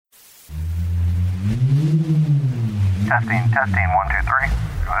Testing, 1, 2, 3.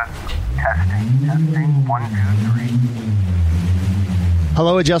 Go ahead. Testing, 1, 2, 3.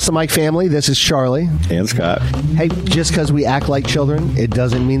 Hello, Adjust the Mic family. This is Charlie. And Scott. Hey, just because we act like children, it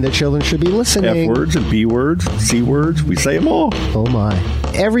doesn't mean that children should be listening. F words and B words, C words, we say them all. Oh my.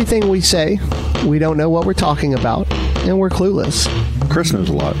 Everything we say, we don't know what we're talking about, and we're clueless. Chris knows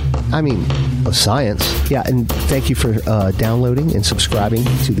a lot. I mean, science. Yeah, and thank you for downloading and subscribing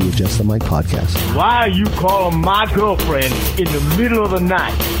to the Adjust the Mic podcast. Why are you calling my girlfriend in the middle of the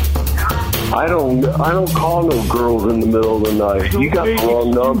night? I don't call no girls in the middle of the night. You got the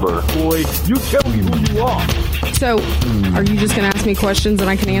wrong number. Boy, you tell me who you are. So, are you just going to ask me questions and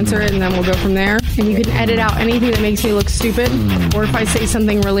I can answer it and then we'll go from there? And you can edit out anything that makes me look stupid? Or if I say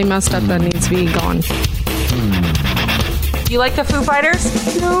something really messed up that needs to be gone? You like the Foo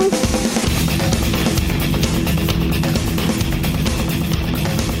Fighters? No.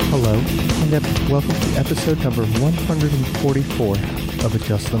 Hello, and welcome to episode number 144 of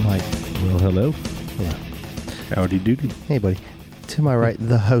Adjust the Mic. Well, hello. Hello. Howdy doody. Hey, buddy. To my right,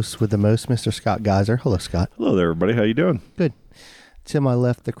 the host with the most, Mr. Scott Geiser. Hello, Scott. Hello there, everybody. How you doing? Good. To my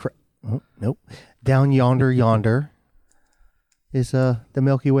left, nope. Down yonder is the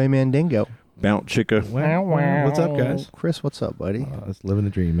Milky Way Mandingo. Bounce Chicka. What's up, guys? Chris, what's up, buddy? It's living the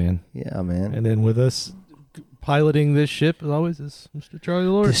dream, man. Yeah, man. And then with us piloting this ship, as always, is Mr. Charlie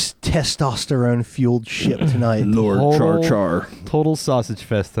Lord. This testosterone-fueled ship tonight. Lord Char. Total sausage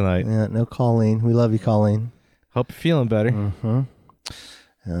fest tonight. Yeah, no Colleen. We love you, Colleen. Hope you're feeling better. Mm-hmm.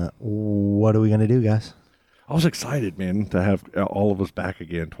 What are we going to do, guys? I was excited, man, to have all of us back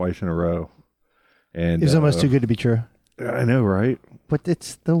again twice in a row. And It's almost too good to be true. I know, right? But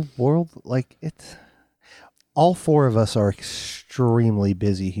it's the world, all four of us are extremely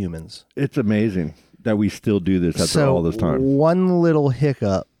busy humans. It's amazing that we still do this after all this time. One little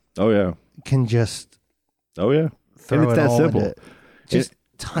hiccup Oh, yeah. can just Oh, yeah. throw And it's it that all simple. into- just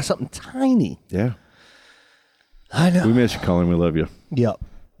something tiny. Yeah. I know. We miss you, Colin. We love you. Yep.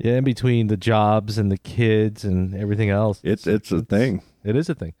 Yeah, in between the jobs and the kids and everything else. It's a thing. It is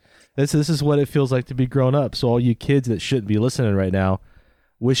a thing. This is what it feels like to be grown up. So all you kids that shouldn't be listening right now,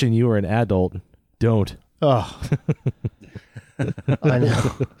 wishing you were an adult, don't. Oh, I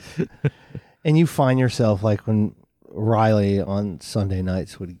know. And you find yourself like when Riley on Sunday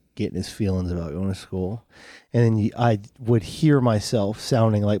nights would get in his feelings about going to school, and then I would hear myself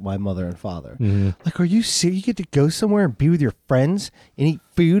sounding like my mother and father. Mm-hmm. Like, are you serious? You get to go somewhere and be with your friends and eat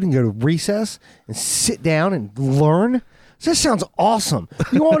food and go to recess and sit down and learn? This sounds awesome.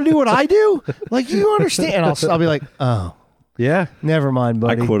 You want to do what I do? Like, you understand? And I'll be like, oh. Yeah. Never mind,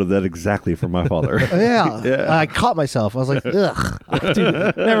 buddy. I quoted that exactly from my father. Yeah. Yeah. I caught myself. I was like, ugh.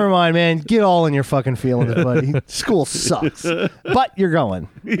 Dude, never mind, man. Get all in your fucking feelings, buddy. School sucks. But you're going.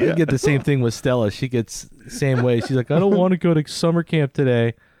 I get the same thing with Stella. She gets the same way. She's like, I don't want to go to summer camp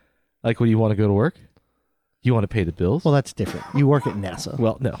today. Like, well, you want to go to work? You want to pay the bills? Well, that's different. You work at NASA.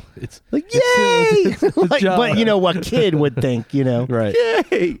 Well, no. It's like, yay! it's a Like, job. but you know what kid would think, you know? Right.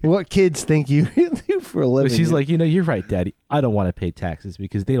 Yay! What kids think you do for a living. But she's like, you're right, Daddy. I don't want to pay taxes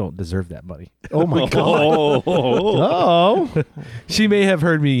because they don't deserve that money. oh my God. Oh. She may have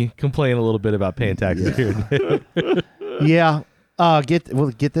heard me complain a little bit about paying taxes here and there. Yeah.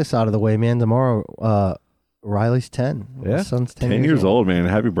 Get this out of the way, man. Tomorrow, Riley's 10. Yeah. My son's 10 10 years old, man.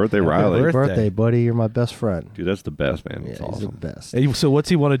 Happy birthday, Riley. Happy birthday, buddy. You're my best friend. Dude, that's the best, man. Yeah, It's he's the awesome. best. Hey, so what's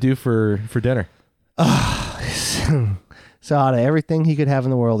he want to do for dinner? So out of everything he could have in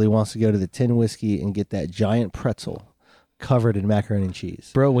the world, he wants to go to the Tin Whiskey and get that giant pretzel covered in macaroni and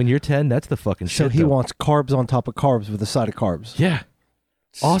cheese. Bro, when you're 10, that's the fucking So shit. he though. wants carbs on top of carbs with a side of carbs. Yeah.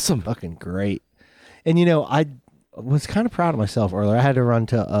 Awesome. Fucking great. And you know, I was kind of proud of myself earlier. I had to run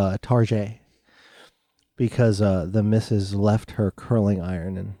to Target because the missus left her curling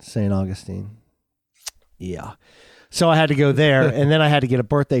iron in St. Augustine. Yeah. So I had to go there, and then I had to get a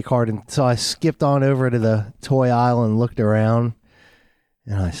birthday card, and so I skipped on over to the toy aisle and looked around,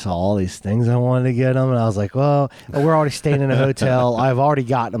 and I saw all these things I wanted to get them, and I was like, well, we're already staying in a hotel. I've already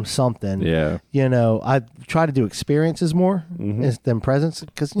gotten them something. Yeah. You know, I try to do experiences more than presents,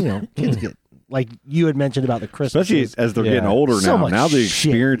 because, you know, kids get, like you had mentioned about the Christmas. Especially as they're getting older So now. much Now the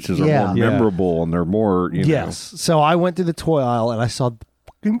shit. experiences are Yeah. more Yeah. memorable and they're more, you know. Yes. So I went to the toy aisle and I saw the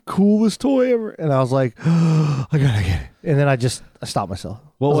fucking coolest toy ever. And I was like, I gotta get it. And then I stopped myself.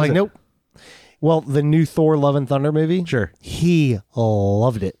 What I was was like, it? nope. Well, the new Thor Love and Thunder movie. Sure. He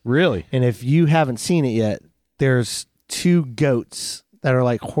loved it. Really? And if you haven't seen it yet, there's two goats that are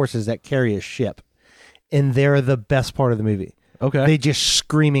like horses that carry a ship. And they're the best part of the movie. Okay. They just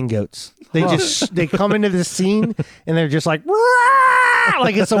screaming goats. They they come into the scene and they're just like, "Rah!"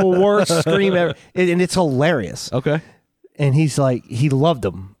 Like it's the worst scream ever. And it's hilarious. Okay. And he's like, he loved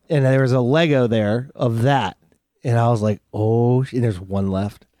them. And there was a Lego there of that. And I was like, oh, and there's one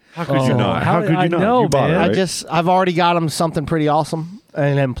left. How could you not? How could you not? know, You bought it, man. right? I've already got him something pretty awesome.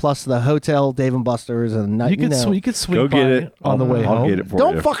 And then plus the hotel, Dave and Buster's, and You could swing Go by get it on the way I'll home. get it for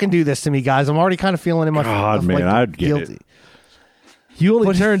Don't you. fucking do this to me, guys. I'm already kind of feeling in my God, man, I'd get guilty. it. You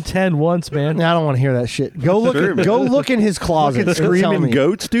only turned 10 once, man. I don't want to hear that shit. Go look. Sure, man. Go look in his closet. Fucking and tell Screaming me.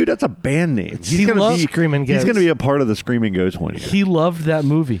 Goats, dude. That's a band name. He loves Screaming He's Goats. going to be a part of the Screaming Goats one year. He loved that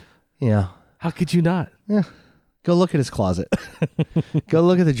movie. Yeah. How could you not? Go look at his closet. Go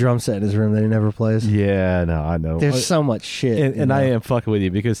look at the drum set in his room that he never plays. Yeah, no, I know. There's so much shit. and you know? I am fucking with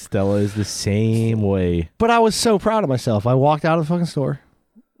you because Stella is the same way. But I was so proud of myself. I walked out of the fucking store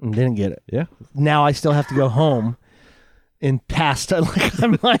and didn't get it. Yeah. Now I still have to go home and past like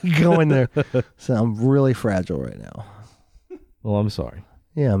I'm like going there. So I'm really fragile right now. Well, I'm sorry.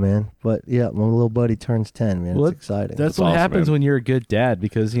 Yeah, man. But yeah, my little buddy turns 10, man. Well, It's exciting. That's what awesome, happens man. when you're a good dad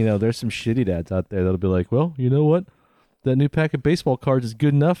because, you know, there's some shitty dads out there that'll be like, well, you know what? That new pack of baseball cards is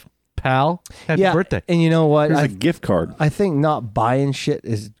good enough, pal. Happy yeah, birthday. And you know what? Here's a gift card. I think not buying shit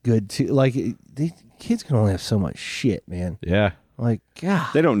is good too. Like these kids can only have so much shit, man. Yeah. Like, God,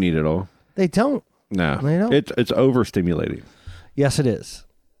 They don't need it all. they don't. No. They don't. It's overstimulating. Yes, it is.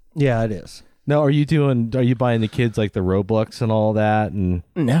 Yeah, it is. Now, are you buying the kids like the Roblox and all that? And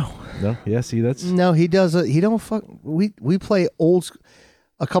No, no? Yeah, see, that's. no, he does. He don't fuck. We play old.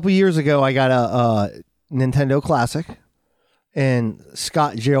 A couple years ago, I got a Nintendo Classic, and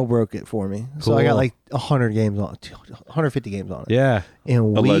Scott jailbroke it for me. So I got Cool. like 100 games on, 150 games on it. Yeah.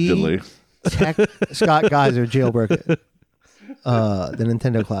 And Allegedly. Scott Geyser jailbroke it. The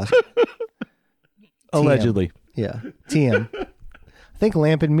Nintendo Classic. Allegedly. Yeah, TM. I think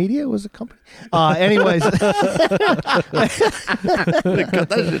Lampin Media was a company. Anyways, Cut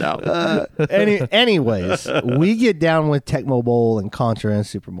that shit out. anyways, we get down with Tecmo Bowl and Contra and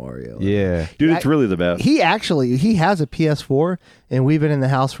Super Mario. Yeah. Dude, it's really the best. He has a PS4, and we've been in the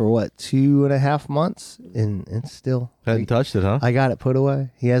house for what 2.5 months, and it's still. Hadn't touched it, huh? I got it put away.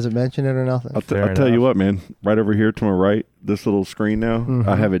 He hasn't mentioned it or nothing. I'll Fair tell you enough. what, man. Right over here to my right, this little screen now, Mm-hmm.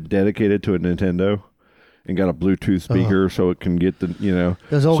 I have it dedicated to a Nintendo and got a Bluetooth speaker so it can get the,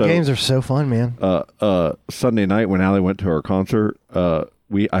 Those old so, games are so fun, man. Sunday night when Allie went to our concert, I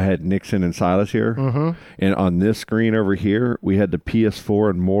had Nixon and Silas here, and on this screen over here, we had the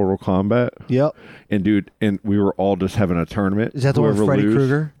PS4 and Mortal Kombat. Yep. And dude, and we were all just having a tournament. Is that the one with Whoever Freddy lose-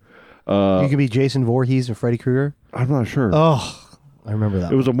 Krueger? You could be Jason Voorhees or Freddy Krueger. I'm not sure. Oh, I remember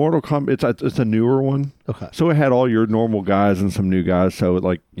that. It was a Mortal Kombat. It's a newer one. Okay. So it had all your normal guys and some new guys. So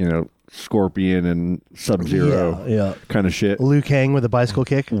like Scorpion and Sub-Zero Yeah. kind of shit. Liu Kang with a bicycle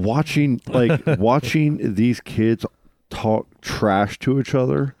kick. Watching these kids talk trash to each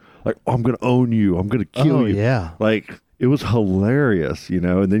other, like, oh, I'm gonna own you, I'm gonna kill Oh, you. yeah. Like it was hilarious,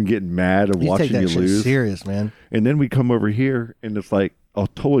 and then getting mad and You watching take that you shit lose. serious, man. And then we come over here and it's like a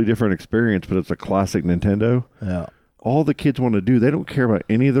totally different experience, but it's a classic Nintendo. Yeah. All the kids want to do, they don't care about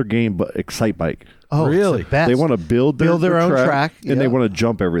any other game but Excite Bike. Oh, it's Really? the best. They want to build their own track, and they yeah. want to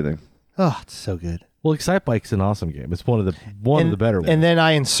jump everything. Oh, it's so good. Well, Excite Bike's an awesome game. It's one of the better ones. And then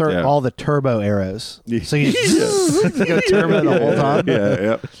I insert Yeah. all the turbo arrows, so you just go turbo the whole time.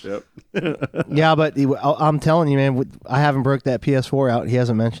 Yep. Yeah, but I'm telling you, man, I haven't broke that PS4 out. He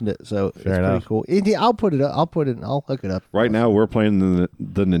hasn't mentioned it, so it's enough. pretty cool. I'll put it up. I'll hook it up. Right now, we're playing the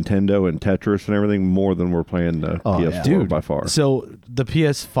Nintendo and Tetris and everything more than we're playing the Oh, PS4 yeah. Dude, by far. So the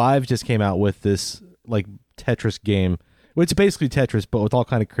PS5 just came out with this like Tetris game, which is basically Tetris, but with all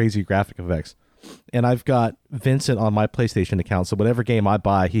kind of crazy graphic effects. And I've got Vincent on my PlayStation account, so whatever game I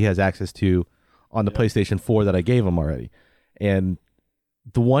buy, he has access to on the PlayStation 4 that I gave him already. And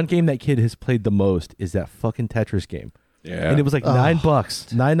the one game that kid has played the most is that fucking Tetris game. Yeah. And it was like $9,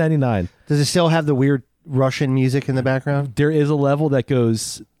 $9.99. Does it still have the weird Russian music in the background? There is a level that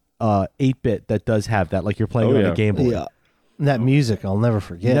goes 8-bit that does have that, like you're playing Oh, on yeah. a Game Boy. Yeah, that music I'll never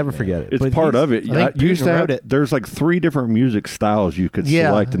forget. Never man. forget it. It's But part he's- of it. I think You used to Putin have, wrote it. There's like 3 different music styles you could Yeah.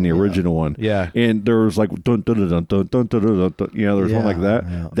 select in the original one. Yeah. And there was like dun dun dun dun dun dun dun dun, dun, there was one Yeah, like that.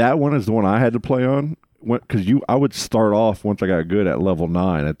 yeah. That one is the one I had to play on because I would start off once I got good at level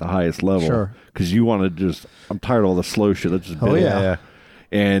 9 at the highest level. Sure. Because you want to just, I'm tired of all the slow shit. Let's just Oh, build. yeah.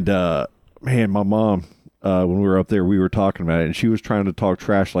 And man, my mom, when we were up there, we were talking about it, and she was trying to talk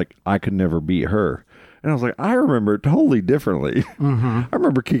trash like I could never beat her. And I was like, I remember it totally differently. Mm-hmm. I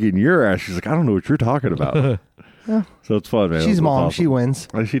rember kicking your ass. She's like, I don't know what you're talking about. So it's fun, man. She's It's mom. awesome. She wins.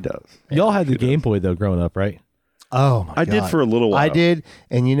 She does. Y'all had the Game Boy though growing up, right? Oh my I god! did for a little while. I did,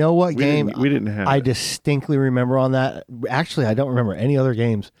 and you know what game we didn't have I it. distinctly remember on that. Actually, I don't remember any other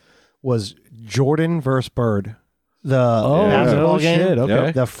games. Was Jordan versus Bird The Oh, basketball no game. shit. Okay.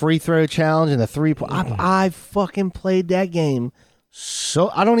 Yep. The free throw challenge and the 3-point. I fucking played that game. So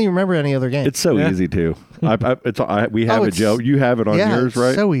I don't even remember any other game. It's so Yeah. easy too. We have it, it's- Joe. You have it on yeah, yours, it's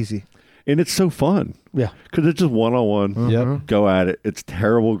right? so easy. And it's so fun Yeah. because it's just one-on-one. Yep. Go at it. It's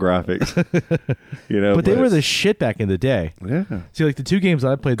terrible graphics, But they were the shit back in the day. yeah. See, like the two games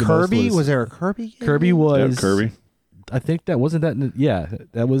I played the Kirby? most Was there a Kirby game? Kirby was Yeah, Kirby. I think that wasn't that. Yeah,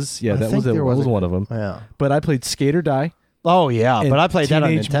 that was. Yeah, I that think was. That there was was a- one of them. Yeah. But I played Skate or Die. Oh, yeah. and But I played that on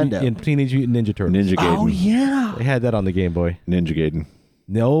Teenage Nintendo. And Teenage Mutant Ninja Turtles. Ninja Gaiden. Oh, yeah. They had that on the Game Boy. Ninja Gaiden.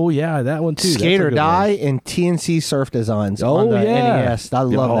 No, yeah, that one too. That's a Skate or good Die one. and TNC Surf Designs Oh, on the yeah. NES. I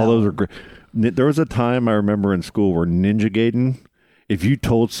Yeah, love all that. those are great. There was a time I remember in school where Ninja Gaiden, if you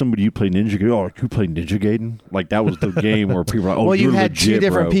told somebody you play Ninja Gaiden, oh, you play Ninja Gaiden? Like that was the game where people were like, oh, Well, you you're had legit, two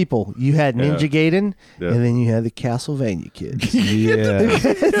different bro. people. You had Ninja Gaiden, Yeah. and then you had the Castlevania kids. Yeah.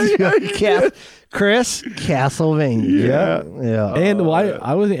 Chris, Castlevania. Yeah. And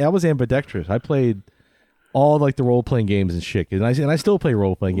I was ambidextrous. I played all like the role playing games and shit. And I still play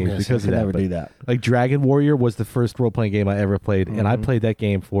role playing games Yes, because I of could that. never but, do that. Like Dragon Warrior was the first role playing game I ever played, and Mm-hmm. I played that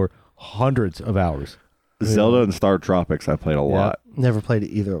game for hundreds of hours. Zelda and Star Tropics, I played a lot. Never played it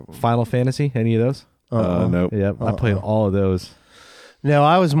either of them. Final Fantasy, any of those? Nope. Yeah, I played all of those. No,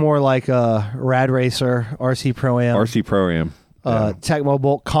 I was more like Rad Racer, RC Pro Am, RC Pro Am. Tecmo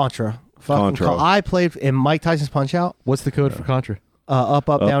Bolt, Contra. Fucking Contra. I played in Mike Tyson's Punch Out. What's the code for Contra? Up,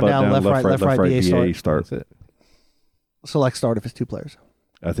 down, left, right, BA start. start. That's it. Select start if it's two players.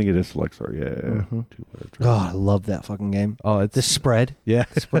 I think it is Select Start. Yeah. Mm-hmm. 2 players. Oh, I love that fucking game. Oh, it's The spread. yeah.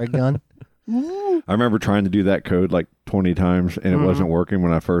 Spread gun. I remember trying to do that code like 20 times and it wasn't working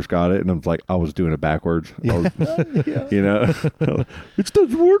when I first got it. And I was like, I was doing it backwards. I was- You know, it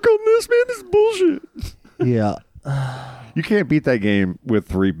doesn't work on this, man. This is bullshit. Yeah. You can't beat that game with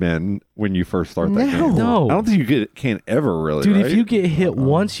 3 men when you first start that game. No. I don't think you can't ever really. Dude, right? if you get hit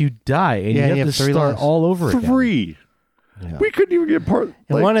once, you die, and Yeah, you you have have to 3 start lives. all over again. 3, Yeah. we couldn't even get part. And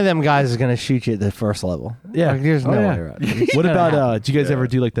Like, one of them guys is going to shoot you at the first level. Yeah. Like, there's Oh, no yeah. way around it. What about? Do you guys ever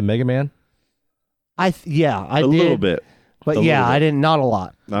do like the Mega Man? I a did. little bit. But A yeah, little bit. I didn't. Not a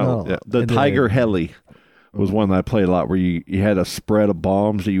lot. No, Not a yeah. lot. The And then- Tiger Heli was one that I played a lot, where you had a spread of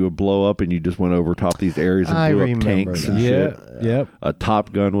bombs that you would blow up, and you just went over top these areas and I blew up remember tanks and that. shit. Yep. A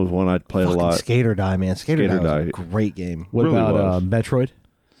Top Gun was one I played a Fucking lot. Skate or Die, man. Skate or Skate or Die was a Die. great game. What Really about was. Metroid?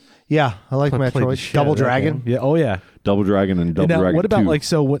 Yeah, I like I played the Metroid. shit Double out of that Dragon. game. Yeah. Oh yeah. Double Dragon and Double And now, Dragon what about 2. like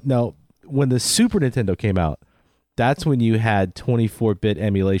so? What now? When the Super Nintendo came out, that's when you had 24-bit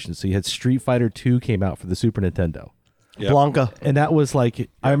emulation. So you had Street Fighter 2 came out for the Super Nintendo, Blanca. and that was like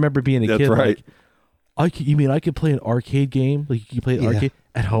I remember being a That's kid. right. Like, you mean I could play an arcade game? Like you could play an Yeah. arcade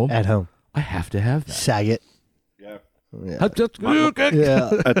at home? At home. I have to have that. Saget. Yeah. Yeah. Yeah.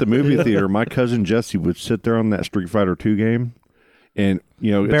 At the movie theater, my cousin Jesse would sit there on that Street Fighter 2 game, and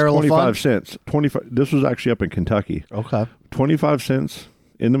it's Barrel of 25 fun? cents. 25. This was actually up in Kentucky. Okay. 25 cents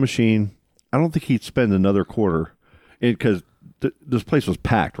in the machine. I don't think he'd spend another quarter, because this place was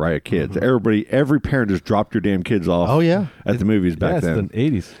packed, right? Of kids. Every parent just dropped your damn kids off. Oh, yeah. At the movies Yeah, back it's then. the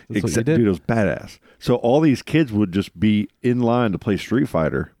 80s. That's what you Except, did. dude, it was badass. So all these kids would just be in line to play Street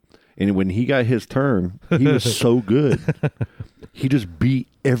Fighter, and when he got his turn, he was so good. He just beat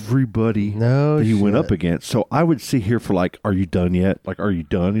everybody No that he went shit. up against. So I would sit here for like, "Are you done yet? Like, are you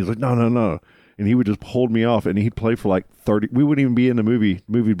done?" He's like, "No, no, no," and he would just hold me off, and he'd play for like 30. We wouldn't even be in the movie. The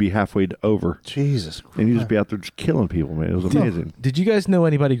movie would be halfway over, Jesus Christ. and he'd just be out there just killing people. Man, it was amazing. Did you guys know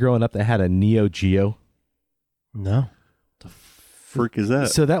anybody growing up that had a Neo Geo? No. Freak is that?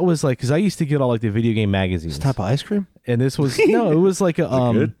 So that was like, because I used to get all like the video game magazines, This type of ice cream? and this was no, it was like a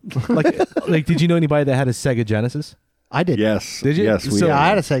like did you know anybody that had a Sega Genesis? I did. Yes. Did you? Yes. We So- Yeah, had I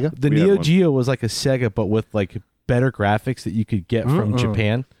had a one. Sega. The We had Neo one. Geo was like a Sega, but with like better graphics that you could get from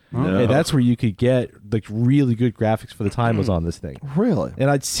Japan. No. And that's where you could get like really good graphics for the time was on this thing. Really? And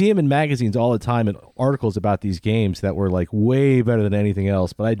I'd see them in magazines all the time and articles about these games that were like way better than anything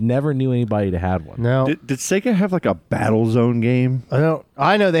else, but I never knew anybody that had one. No. Did Sega have like a Battle Zone game? I don't.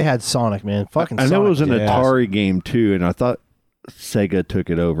 I know they had Sonic, man. Fucking I know Sonic. it was an yeah. Atari game too, and I thought Sega took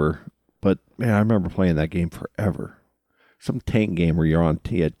it over. But man, I remember playing that game forever. Some tank game where you're on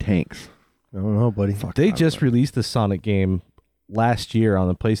tanks. I don't know, buddy. They just released the Sonic game last year on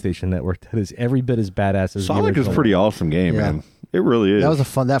the PlayStation Network that is every bit as badass as Sonic the is a original. pretty awesome game, Yeah. man. It really is. That was a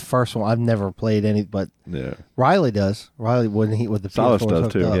fun. That first one, I've never played any, but yeah. Riley does. Riley, when he with the Silas PS4 does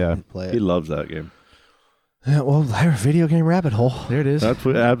hooked too. up, Yeah. he'd play He it. loves that game. Yeah, well, there's a video game rabbit hole. There it is. That's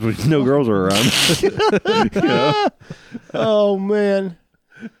what happens when no girls are around. Oh man,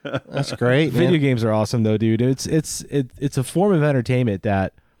 that's great. Video Man. games are awesome though, dude. It's a form of entertainment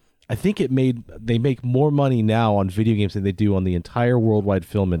that I think they make more money now on video games than they do on the entire worldwide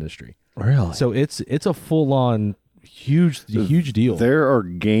film industry. Really? So it's a full on huge deal. There are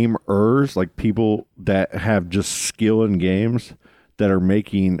gamers, like people that have just skill in games, that are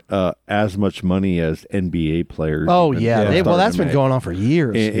making as much money as NBA players. Oh even yeah. starting Well, that's to been make. going on for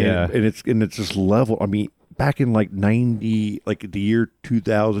years. And it's just level. I mean, back in like 90, like the year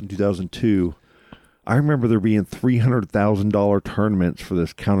 2000, 2002, I remember there being $300,000 tournaments for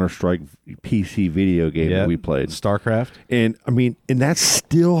this Counter-Strike PC video game that we played. StarCraft. And I mean, and that's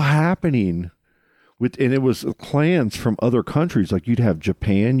still happening. And it was clans from other countries. Like you'd have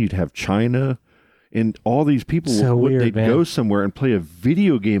Japan, you'd have China, and all these people So weird, they'd man. go somewhere and play a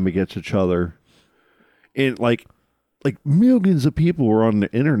video game against each other. And like millions of people were on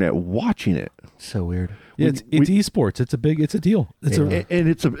the internet watching it. So weird. Yeah, it's esports. It's a deal. And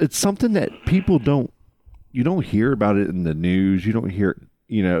it's something that people don't hear about it in the news. You don't hear,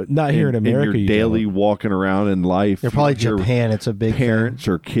 Not here in America, your you daily don't. walking around in life. They're probably You hear Japan. It's a big parents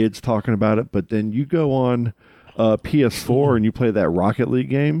or kids talking about it, but then you go on PS4 and you play that Rocket League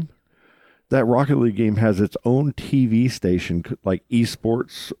game. That Rocket League game has its own TV station, like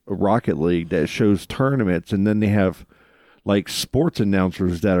Esports Rocket League, that shows tournaments, and then they have like sports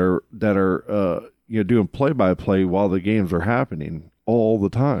announcers that are doing play-by-play while the games are happening all the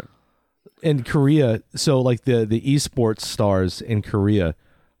time. In Korea, so like the esports stars in Korea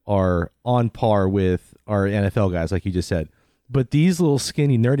are on par with our NFL guys, like you just said. But these little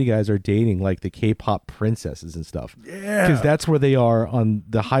skinny nerdy guys are dating like the K-pop princesses and stuff. Yeah, because that's where they are on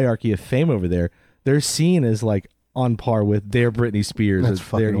the hierarchy of fame over there. They're seen as like on par with their Britney Spears. That's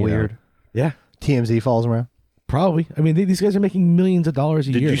fucking weird. Yeah, TMZ follows them around. probably. I mean, these guys are making millions of dollars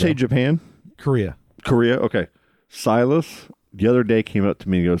a year. Did you say bro. Japan? Korea? Korea? Okay. Silas the other day came up to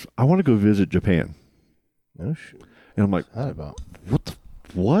me and goes, I want to go visit Japan. No shit. And I'm like, That about.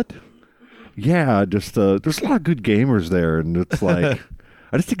 what? Yeah, just there's a lot of good gamers there, and it's like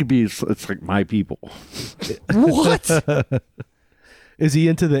I just think it's like my people. What? Is he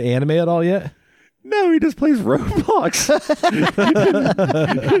into the anime at all yet? No, he just plays Roblox.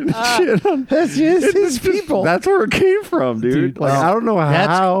 Shit, That's just his people. that's where it came from, dude. Like well, I don't know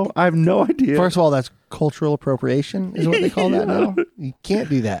how. I have no idea. First of all, that's cultural appropriation, is what they call that now. You can't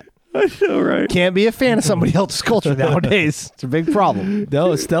do that. I know, right? Can't be a fan of somebody else's culture nowadays. It's a big problem.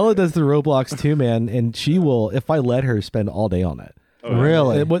 No, Stella does the Roblox too, man, and she will, if I let her, spend all day on that.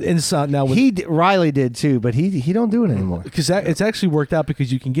 Really? Now, Riley did too, but he don't do it anymore. because it's actually worked out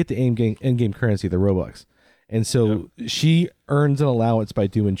because you can get the in-game currency, the Robux, and so she earns an allowance by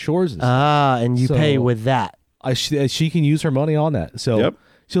doing chores and stuff. And you So- pay with that. She can use her money on that. So Yep.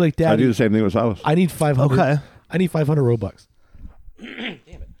 she's like, I Daddy, do the same thing with Silas. I need 500. Okay. I need 500 Robux. Damn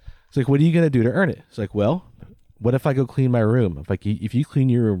it. It's like, what are you gonna do to earn it? It's like, well, what if I go clean my room? If you clean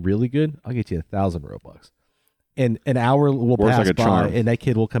your room really good, I'll get you 1,000 Robux. And an hour will Works pass like a by, charm. and that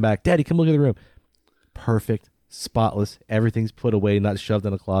kid will come back. Daddy, come look at the room. Perfect, spotless. Everything's put away, not shoved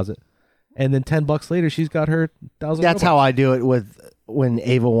in a closet. And then $10 later, she's got her 1,000. That's how I do it with when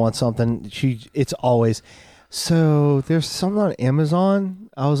Ava wants something. It's always, so there's something on Amazon.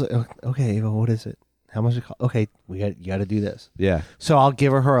 I was like, okay, Ava, what is it? How much it cost? Okay, you got to do this. Yeah. So I'll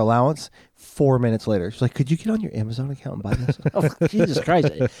give her allowance. 4 minutes later, she's like, could you get on your Amazon account and buy this? Oh, Jesus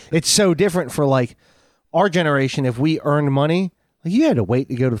Christ. It's so different for like our generation. If we earned money, like you had to wait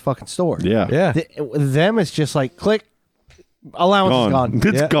to go to the fucking store. Yeah. Yeah. Them, it's just like click, allowance is gone.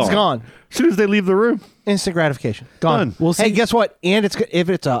 It's gone. It's gone. As soon as they leave the room. Instant gratification. Gone. Done. Well, Hey, see- guess what? And if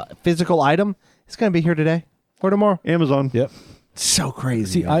it's a physical item, it's going to be here today or tomorrow. Amazon. Yep. It's so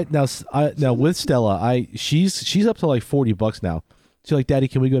crazy. See, now with Stella, she's up to like $40 now. She's like, Daddy,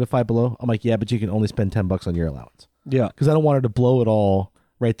 can we go to Five Below? I'm like, yeah, but you can only spend $10 on your allowance yeah. because I don't want her to blow it all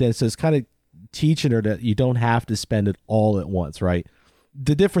right then. So it's kind of teaching her that you don't have to spend it all at once, right?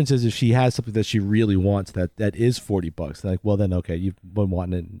 The difference is if she has something that she really wants that is $40, like, well then okay, you've been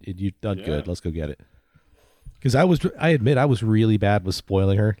wanting it, you've done good. Let's go get it. Because I admit I was really bad with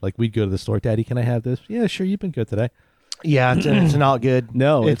spoiling her. Like we'd go to the store, Daddy, can I have this? Yeah, sure, you've been good today. Yeah, it's not good.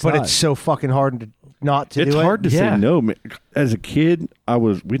 No, it's but not. it's so fucking hard not to It's do it. hard to Yeah. say no. Man. As a kid,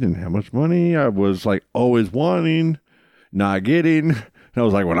 we didn't have much money. I was like always wanting, not getting. And I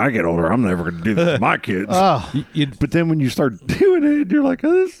was like, when I get older, I'm never going to do this with my kids. But then when you start doing it, you're like,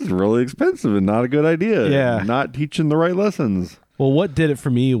 oh, this is really expensive and not a good idea. Yeah. Not teaching the right lessons. Well, what did it for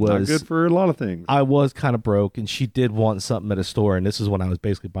me Not was good for a lot of things. I was kind of broke, and she did want something at a store, and this is when I was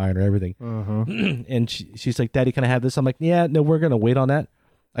basically buying her everything. And she's like, "Daddy, can I have this?" I'm like, "Yeah, no, we're gonna wait on that.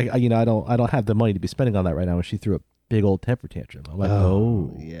 I don't have the money to be spending on that right now." And she threw a big old temper tantrum. I'm like,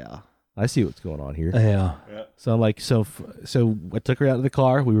 "Oh, yeah. I see what's going on here. Yeah. So I'm like, so I took her out of the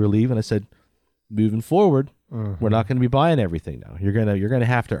car. We were leaving. I said, moving forward, we're not going to be buying everything now. You're gonna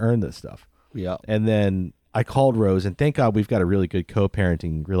have to earn this stuff. Yeah. And then I called Rose, and thank God we've got a really good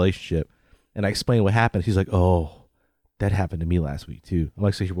co-parenting relationship. And I explained what happened. She's like, oh, that happened to me last week too. I'm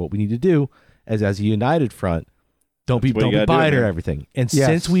like, so what we need to do as a united front, don't be buying her everything. And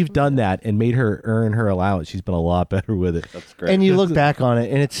since we've done that and made her earn her allowance, she's been a lot better with it. That's great. And you look back on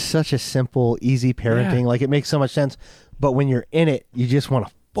it, and it's such a simple, easy parenting. Yeah. Like, it makes so much sense. But when you're in it, you just want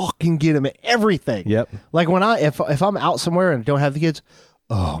to fucking get them everything. Yep. Like when if I'm out somewhere and don't have the kids,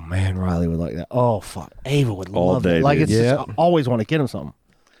 oh man, Riley would like that. Oh fuck, Ava would All love day, it. Like dude. it's just, I always want to get them something.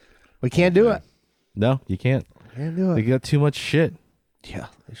 We can't do it. No, you can't. Can't do They it. got too much shit. Yeah,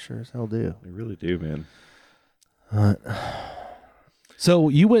 they sure as hell do. They really do, man. So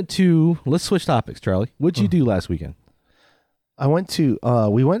you went to, let's switch topics, Charlie. What'd you do last weekend? I went to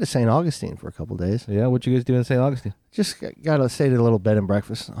we went to St. Augustine for a couple days. Yeah, what'd you guys do in St. Augustine? Just got to stay at a little bed and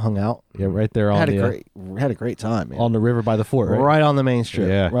breakfast, hung out. Yeah, right there on had the a great time, man. on the river by the fort, right? Right on the main strip.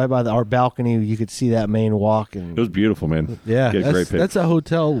 Yeah. Right by our balcony, you could see that main walk and It was beautiful, man. Yeah, Get a great pic. that's a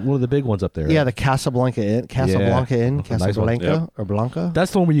hotel, one of the big ones up there. yeah, right? the Casablanca Inn, That's a nice one. Casablanca or Blanca.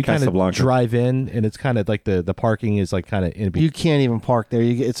 That's the one where you kind of Casablanca. drive in, and it's kind of like the parking is like kind of in between. You can't even park there.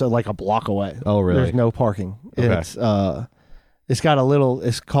 It's like a block away. Oh, really? There's no parking. Okay. It's got a little.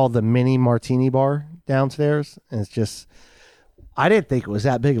 It's called the Mini Martini Bar downstairs, and it's just. I didn't think it was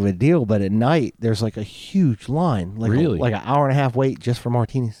that big of a deal, but at night there's like a huge line, like Really? like an hour and a half wait just for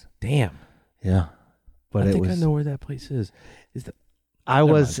martinis. Damn. Yeah, but I think I know where that place is. Is that I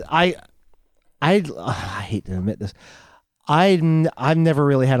hate to admit this. I've never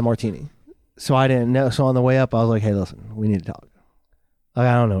really had a martini, so I didn't know. So on the way up, I was like, "Hey, listen, we need to talk." Like,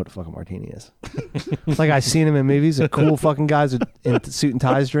 I don't know what a fucking martini is. Like, I've seen them in movies. The cool fucking guys in suit and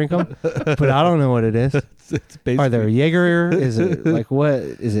ties drink them, but I don't know what it is. it's basically, Are there Jaeger? Is it like what?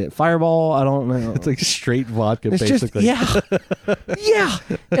 Is it Fireball? I don't know. It's like straight vodka, It's basically. just yeah.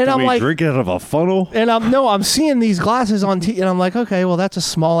 And I'm we like, drink out of a funnel. and I'm seeing these glasses on and I'm like, okay, well that's a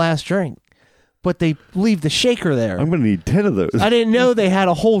small ass drink, but they leave the shaker there. I'm gonna need 10 of those. I didn't know they had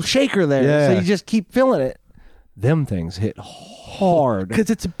a whole shaker there, so Yeah. you just keep filling it. Them things hit hard. Because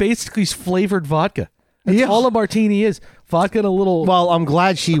it's basically flavored vodka. That's Yeah. all a martini is. Vodka and a little. Well, I'm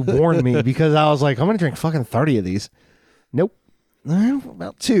glad she warned me because I was like, I'm gonna drink fucking 30 of these. Nope,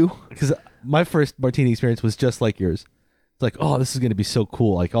 about 2. Because my first martini experience was just like yours. It's like, oh, this is going to be so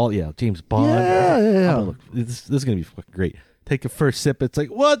cool. Like, James Bond. Yeah. Oh, look, this is going to be fucking great. Take the first sip. It's like,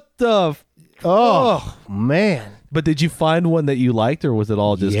 what the? Oh man. But did you find one that you liked, or was it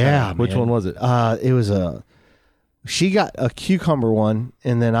all just? Yeah, which man. one was it? It was she got a cucumber one,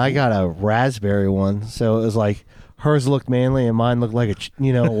 and then I got a raspberry one. So it was like hers looked manly, and mine looked like a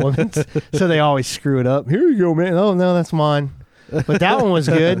woman's. So they always screw it up. Here you go, man. Oh no, that's mine. But that one was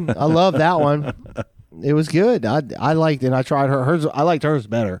good. I love that one. It was good. I liked it. And I tried hers. I liked hers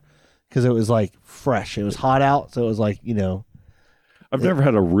better because it was like fresh. It was hot out, so it was like I've never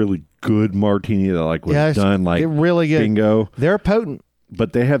had a really good martini that like was it's done like really good. bingo. They're potent.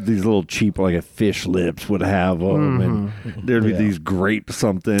 But they have these little cheap, like a Fish Lips would have them, and there'd be these grape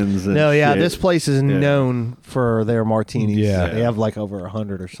somethings. And No, yeah, shit. this place is known for their martinis. Yeah. They have like over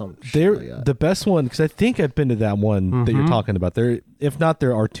 100 or something. They're like that. the best one because I think I've been to that one that you're talking about. There, if not,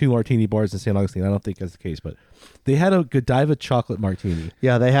 there are 2 martini bars in St. Augustine. I don't think that's the case, but they had a Godiva chocolate martini.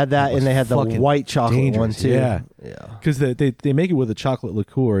 Yeah, they had that, was and they had the fucking white chocolate one dangerous, too. yeah. Yeah. Because they make it with a chocolate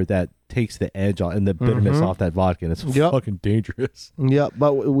liqueur that takes the edge off and the bitterness off that vodka, and it's Yep. fucking dangerous. Yeah,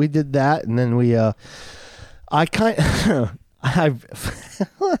 but we did that, and then we,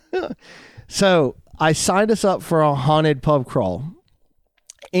 so I signed us up for a haunted pub crawl,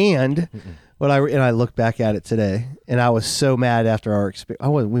 and I look back at it today, and I was so mad after our experience.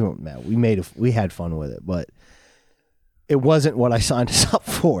 We weren't mad. We had fun with it, but it wasn't what I signed us up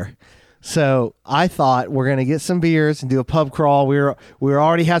for. So I thought we're gonna get some beers and do a pub crawl. We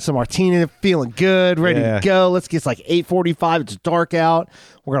already had some martini, feeling good, ready Yeah. to go. Let's get it's like 8:45. It's dark out.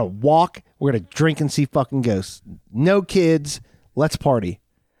 We're gonna walk. We're gonna drink and see fucking ghosts. No kids. Let's party.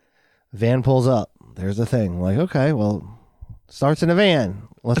 Van pulls up. There's the thing. Like, okay, well, starts in a van.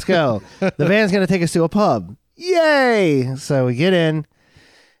 Let's go. The van's gonna take us to a pub. Yay! So we get in,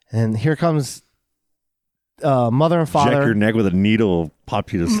 and here comes mother and father. Jack your neck with a needle,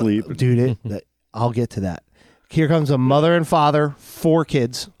 pop you to sleep. Dude, I'll get to that. Here comes a mother and father, 4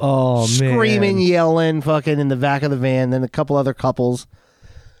 kids. Oh Screaming, yelling, fucking in the back of the van, then a couple other couples.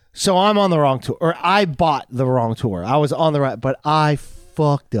 So I'm on the wrong tour, or I bought the wrong tour. I was on the right, but I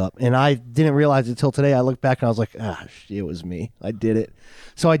fucked up. And I didn't realize it till today. I looked back and I was like, it was me. I did it.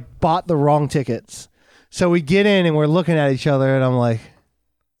 So I bought the wrong tickets. So we get in and we're looking at each other and I'm like,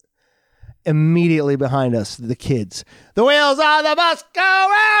 immediately behind us, the kids, the wheels on the bus go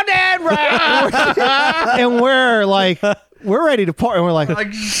round and round. And we're like, we're ready to party. And we're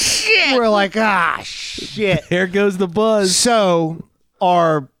like shit. We're like, shit. There goes the buzz. So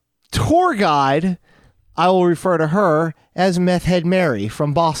our tour guide, I will refer to her as Meth Head Mary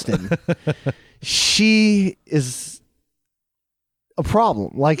from Boston. She is a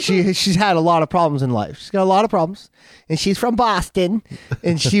problem. Like she's had a lot of problems in life. She's got a lot of problems, and she's from Boston.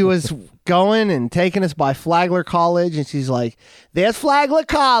 And she was going and taking us by Flagler College, and she's like, "There's Flagler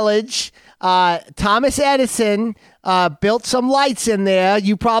College. Thomas Edison built some lights in there.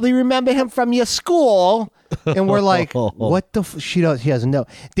 You probably remember him from your school." And we're like, what the she doesn't know.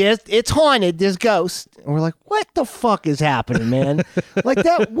 It's haunted. There's ghosts. And we're like, what the fuck is happening, man? Like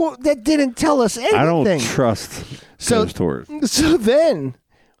that didn't tell us anything. I don't trust those tours. So then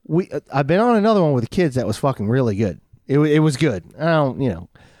I've been on another one with the kids that was fucking really good. It was good. I don't,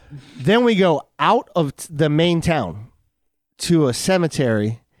 Then we go out of the main town to a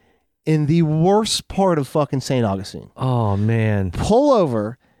cemetery in the worst part of fucking St. Augustine. Oh man. Pull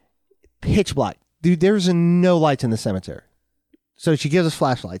over, pitch black. Dude, there's no lights in the cemetery. So she gives us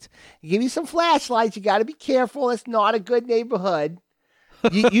flashlights. Give you some flashlights. You got to be careful. It's not a good neighborhood.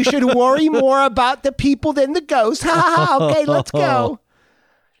 You should worry more about the people than the ghosts. Okay, let's go.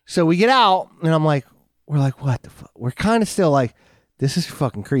 So we get out, and we're like, what the fuck? We're kind of still like, this is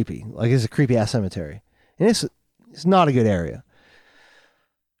fucking creepy. Like, it's a creepy ass cemetery, and it's not a good area.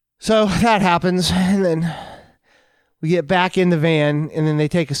 So that happens, and then we get back in the van, and then they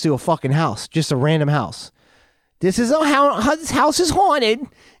take us to a fucking house, just a random house. This house is haunted,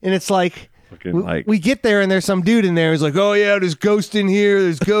 and it's like we get there, and there's some dude in there who's like, "Oh yeah, there's ghosts in here.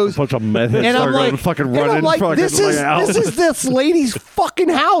 There's ghosts." A bunch of meth heads and start I'm like, going fucking running. I'm like, fucking this is this lady's fucking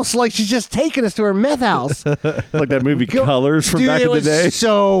house. Like she's just taking us to her meth house. Like that movie Colors from Dude, back in the day.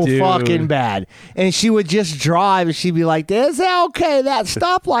 So fucking bad. And she would just drive, and she'd be like, "There's okay, that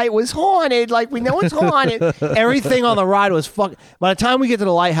stoplight was haunted. Like we know it's haunted." Everything on the ride was fuck. By the time we get to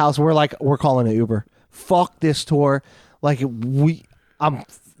the lighthouse, we're calling an Uber. Fuck this tour. Like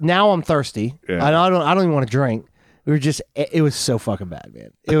I'm thirsty. Yeah. I don't even want to drink. We were just, it was so fucking bad,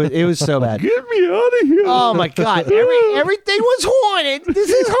 man. It was so bad. Get me out of here. Oh my God. Everything was haunted. This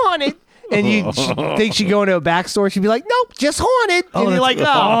is haunted. And you think she'd go into a back store. She'd be like, nope, just haunted. And you're like,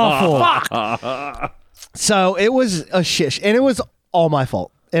 fuck. So it was a shish. And it was all my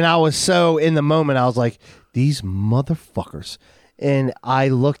fault. And I was so in the moment, I was like, these motherfuckers. And I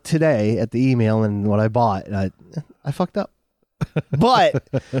looked today at the email and what I bought, and I fucked up. But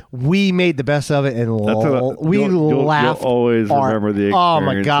we made the best of it, and we laughed. You'll always remember the experience. Oh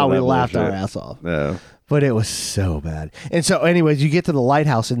my God, we laughed our ass off. Yeah. But it was so bad. And so anyways, you get to the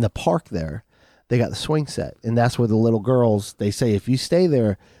lighthouse in the park there. They got the swing set, and that's where the little girls, they say, if you stay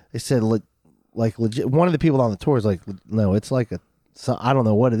there, they said, like legit. One of the people on the tour is like, no, it's like I don't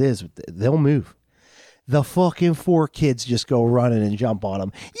know what it is. But they'll move. The fucking 4 kids just go running and jump on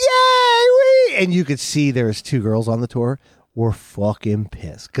them. Yay! And you could see there's 2 girls on the tour were fucking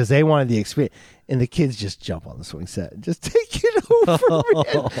pissed because they wanted the experience. And the kids just jump on the swing set and just take it over, man.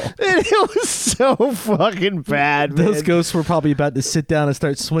 And it was so fucking bad, man. Those ghosts were probably about to sit down and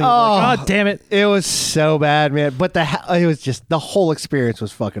start swinging. Like, God damn it. It was so bad, man. But it was just, the whole experience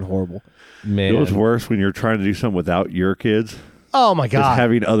was fucking horrible. Man. It was worse when you're trying to do something without your kids. Oh my God! Just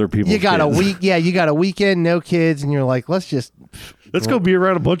having other people. You got you got a weekend, no kids, and you're like, let's go be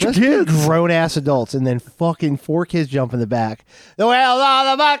around a bunch of kids, grown ass adults, and then fucking 4 kids jump in the back. The whales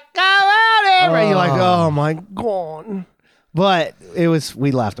on the buck go out here. You're like, oh my God! But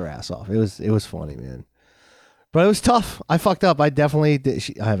we laughed our ass off. It was funny, man. But it was tough. I fucked up. I definitely did.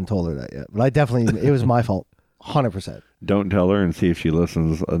 I haven't told her that yet, but it was my fault, 100%. Don't tell her and see if she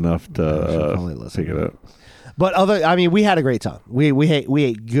listens enough to pick it up. But we had a great time. We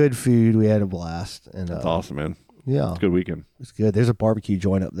ate good food. We had a blast. And that's awesome, man. Yeah, it's a good weekend. It's good. There's a barbecue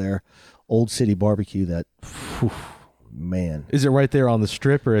joint up there, Old City Barbecue. That, man, is it right there on the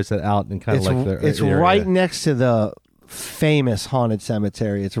strip, or is it out and kind of like the? It's right next to the famous haunted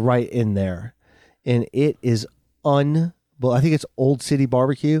cemetery. It's right in there, and it is I think it's Old City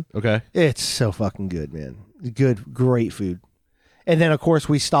Barbecue. Okay, it's so fucking good, man. Good, great food. And then of course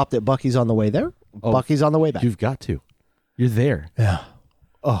we stopped at Buc-ee's on the way there. Buc-ee's on the way back. You've got to. You're there. Yeah.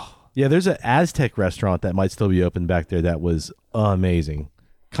 Oh. Yeah, there's an Aztec restaurant that might still be open back there that was amazing.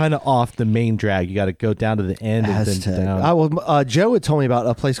 Kind of off the main drag. You got to go down to the end Aztec. and then down. Joe had told me about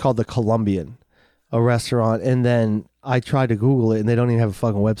a place called the Colombian. a restaurant, and then I tried to Google it, and they don't even have a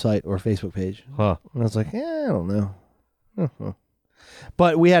fucking website or Facebook page. Huh. And I was like, I don't know.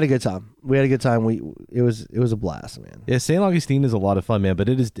 But we had a good time. It was a blast, man. Yeah, St. Augustine is a lot of fun, man, but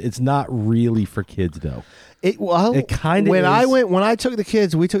it's not really for kids though. It kind of when I took the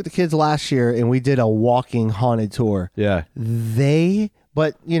kids, we took the kids last year and we did a walking haunted tour. Yeah.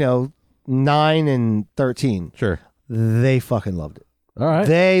 But 9 and 13. Sure. They fucking loved it. All right.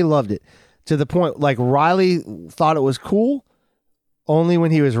 They loved it to the point like Riley thought it was cool only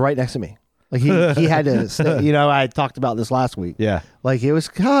when he was right next to me. Like he had to, I talked about this last week. Yeah. Like it was,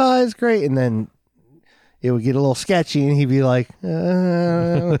 it's great. And then it would get a little sketchy and he'd be like, but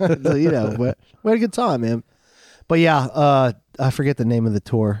we had a good time, man. But yeah, I forget the name of the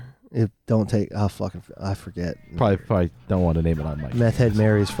tour. I forget. Probably don't want to name it on mic. Meth Head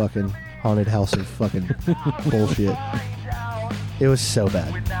Mary's fucking haunted house of fucking bullshit. It was so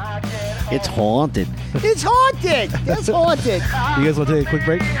bad. It's haunted. It's haunted. It's haunted. You guys want to take a quick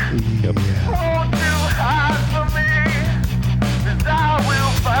break? Yep.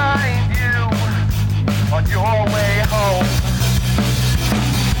 On your way home.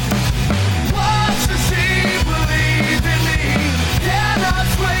 Watch the sea, believe in me. Cannot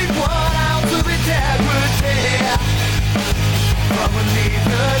scrape 1 ounce of integrity from beneath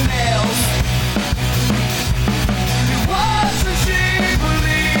the nails. Watch the sea,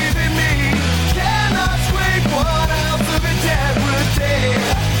 believe in me. Cannot scrape 1 ounce of integrity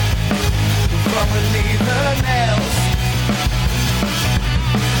from beneath the nails.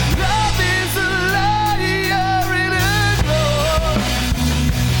 Love is a liar in a glove.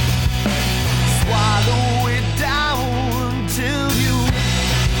 Swallow it down till you.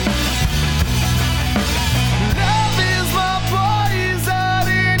 Love is my poison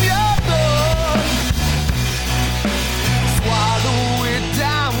in your blood. Swallow it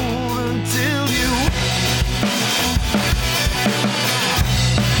down until you.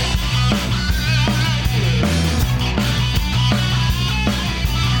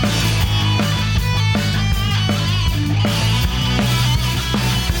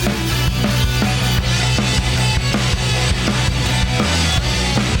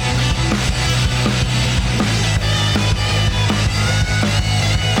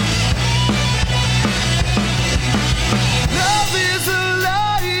 Love is a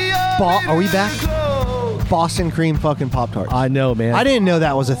liar. Are we back? Boston cream fucking Pop-Tarts. I know, man. I didn't know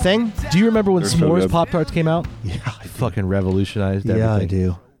that was a thing. Do you remember when They're so S'mores good. Pop-Tarts came out? Yeah, They fucking revolutionized everything. Yeah, I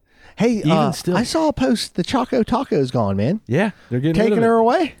do. Hey, Even still. I saw a post. The Choco Taco's gone, man. Yeah, they're getting Taking rid of her it.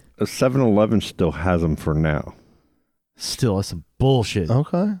 away. A 7-Eleven still has them for now. Still, that's some bullshit.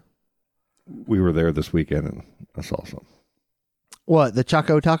 Okay. We were there this weekend and I saw some. What, the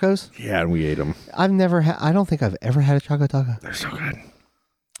Choco Tacos? Yeah, and we ate them. I don't think I've ever had a Choco Taco. They're so good.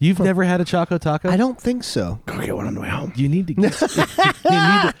 You've never had a Choco Taco? I don't think so. Go get one on the way home. You need to get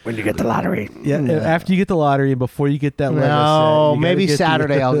When you get the lottery. yeah, after you get the lottery and before you get that Lego set, No, you maybe gotta get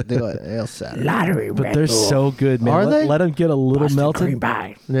Saturday I'll do it. It'll Saturday. Lottery. But they're so good, man. Are they? Let them get a little Green melted.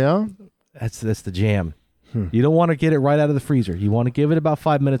 pie. Yeah? That's the jam. You don't want to get it right out of the freezer. You want to give it about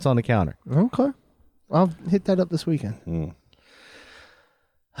 5 minutes on the counter. Okay. I'll hit that up this weekend.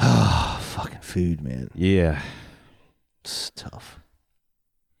 Fucking food, man. Yeah. It's tough.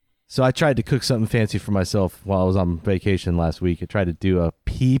 So I tried to cook something fancy for myself while I was on vacation last week. I tried to do a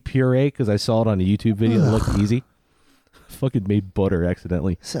pea puree because I saw it on a YouTube video that looked easy. Fucking made butter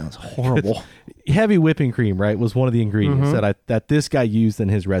accidentally. Sounds horrible. Heavy whipping cream, right, was one of the ingredients that this guy used in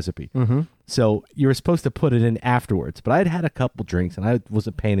his recipe. Mm-hmm. So you were supposed to put it in afterwards, but I'd had a couple drinks and I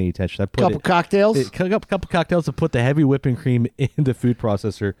wasn't paying any attention. I put Couple cocktails? a couple cocktails to put the heavy whipping cream in the food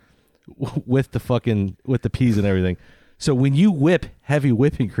processor with the peas and everything. So when you whip heavy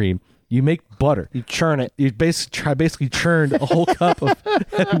whipping cream, you make butter. You churn it. You basically churned a whole cup of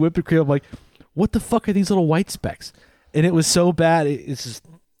heavy whipping cream. I'm like, what the fuck are these little white specks? And it was so bad. It's just,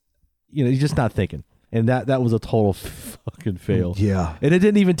 you're just not thinking. And that was a total fucking fail. Yeah. And it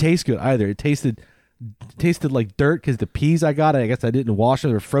didn't even taste good either. It tasted like dirt because the peas I got, I guess I didn't wash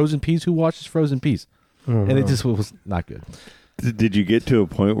them. They were frozen peas. Who washes frozen peas? And it just was not good. Did you get to a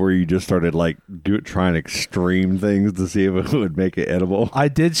point where you just started trying extreme things to see if it would make it edible? I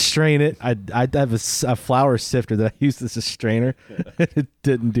did strain it. I have a flour sifter that I used as a strainer. It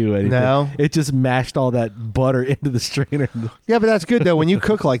didn't do anything. No? It just mashed all that butter into the strainer. Yeah, but that's good, though. When you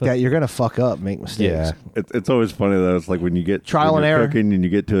cook like that, you're going to fuck up, make mistakes. Yeah. It's always funny though. It's like when you get Trial when and you're error. cooking and you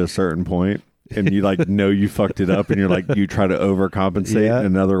get to a certain point and you know you fucked it up and you're like you try to overcompensate Yeah. in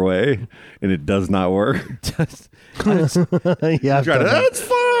another way and it does not work. Just, Yeah, I've Try to, done that. it's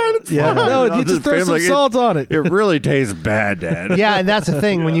fine. It's Yeah, no, you just throw some salt on it. It really tastes bad, Dad. Yeah, and that's the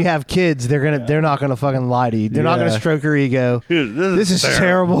thing. When you have kids, they're not gonna fucking lie to you. They're not gonna stroke your ego. Dude, This is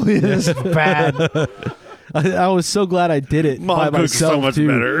terrible. This is bad. I was so glad I did it by Mom cooks myself so much too.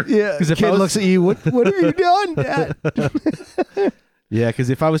 better. Yeah, if kid I was- looks at you. What have you done, Dad? Yeah, because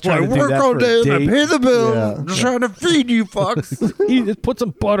if I was trying to do work that all for day a and I date, pay the bill. Yeah. I'm just trying to feed you, fucks. you just put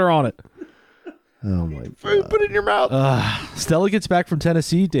some butter on it. Oh my Put it in your mouth. Stella gets back from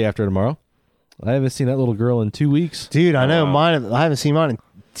Tennessee day after tomorrow. I haven't seen that little girl in 2 weeks. dude! I know mine. I haven't seen mine in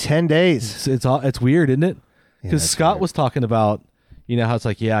 10 days. It's weird, isn't it? Because that's Scott weird. was talking about, how it's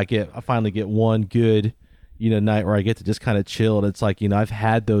like, I finally get one good, night where I get to just kind of chill. And it's like, I've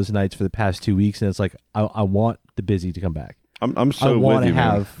had those nights for the past 2 weeks, and it's like I want the busy to come back. I'm so I want with to you,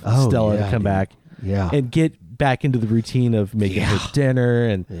 man. have Oh, Stella yeah, to come dude. back Yeah, and get back into the routine of making her dinner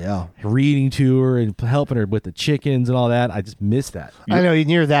and yeah. reading to her and helping her with the chickens and all that. I just miss that. I know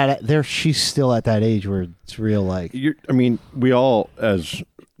you're that. There, she's still at that age where it's real. Like, We all, as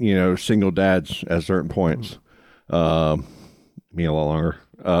single dads, at certain points, me a lot longer.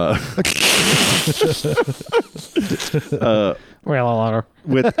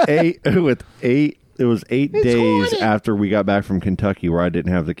 With eight. It was 8 days after we got back from Kentucky where I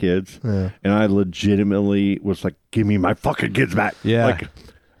didn't have the kids, and I legitimately was like, "Give me my fucking kids back!" Yeah. Like,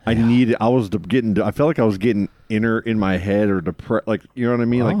 I needed. I was getting. I felt like I was getting inner in my head or depressed. Like, you know what I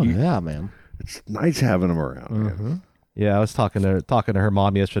mean? Like, yeah, man. it's nice having them around. Man. Yeah, I was talking to her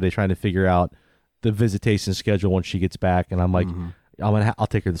mom yesterday, trying to figure out the visitation schedule when she gets back, and I'm like, I'll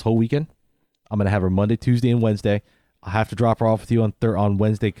take her this whole weekend. I'm gonna have her Monday, Tuesday, and Wednesday. I have to drop her off with you on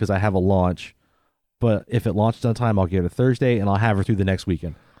Wednesday because I have a launch. But if it launches on time, I'll get her Thursday, and I'll have her through the next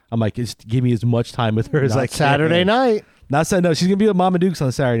weekend. I'm like, just give me as much time with her as I Not can. Saturday night. Not Saturday. No, she's gonna be at Mama Duke's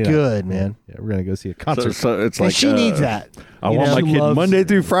on Saturday night. Good, man. Yeah, we're gonna go see a concert. So it's And like she needs that. I You want know? my She kid loves- Monday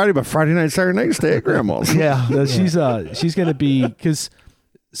through Friday, but Friday night, Saturday night, stay at grandma's. Yeah. No, she's gonna be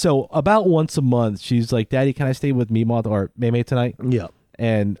so about once a month she's like, Daddy, can I stay with Meemaw or Maymay tonight? Yeah.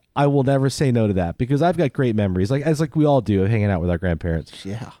 And I will never say no to that because I've got great memories, like we all do, of hanging out with our grandparents.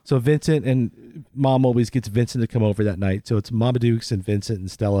 Yeah. So Vincent and Mom always gets Vincent to come over that night. So it's Mama Dukes and Vincent and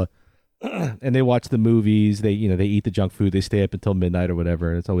Stella, and they watch the movies. They they eat the junk food. They stay up until midnight or whatever,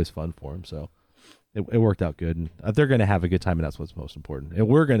 and it's always fun for them. So it worked out good, and they're going to have a good time, and that's what's most important. And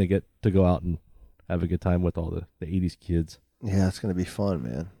we're going to get to go out and have a good time with all the 80s kids. Yeah, it's gonna be fun,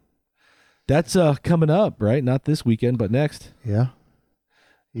 man. That's coming up, right? Not this weekend, but next. Yeah.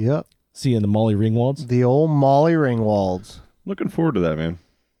 Yep. Seeing the Molly Ringwalds. The old Molly Ringwalds. Looking forward to that, man.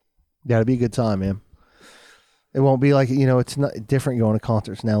 That'll be a good time, man. It won't be like, it's not different going to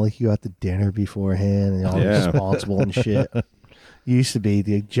concerts now. Like, you go out to dinner beforehand and all responsible and shit. You used to be,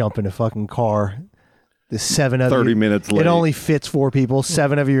 you jump in a fucking car. The 7 of 30 you, minutes late. It only fits 4 people.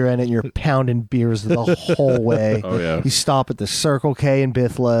 7 of you are in it, and you're pounding beers the whole way. Oh, yeah. You stop at the Circle K in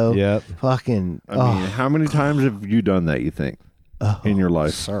Bithlow. Yep. Fucking. I mean, how many times have you done that, you think, in your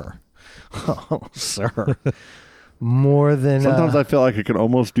life? Sir. Oh, sir. More than. Sometimes I feel like I can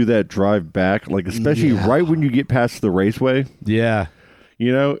almost do that drive back, like especially right when you get past the raceway. Yeah.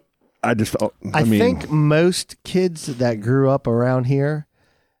 I just felt. I think most kids that grew up around here,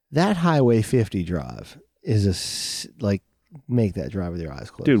 that Highway 50 drive is make that drive with your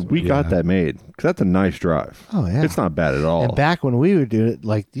eyes closed. dude, we got that made because that's a nice drive. Oh, yeah. It's not bad at all. And back when we would do it,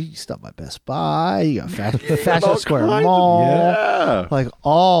 like, you stop by Best Buy, you got Fashion all Square kinds of- Mall. yeah. Like,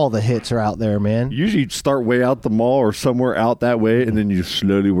 all the hits are out there, man. Usually, you'd start way out the mall or somewhere out that way, and then you just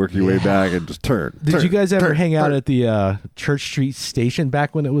slowly work your way back and just turn. Did you guys ever hang out at the Church Street station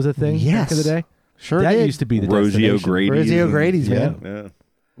back when it was a thing? Yes. Back in the day? Sure That did. used to be the Rosie destination. O'Grady's? Rosie O'Grady's, Yeah. man. Yeah.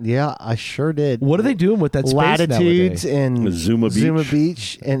 Yeah, I sure did. What are they doing with that space Latitudes nowadays? and Zuma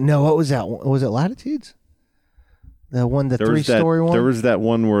Beach. And no, what was that one? Was it Latitudes? The one, the There was 3-story one? There was that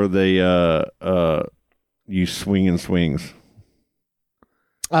one where they you swing and swings.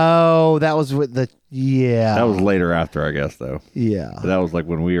 Oh, that was with the, yeah. That was later after, I guess, though. Yeah. That was like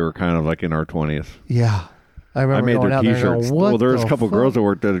when we were kind of like in our 20s. Yeah. I remember I made going their out there and T-shirts. going, what Well, there was the a couple fuck? girls that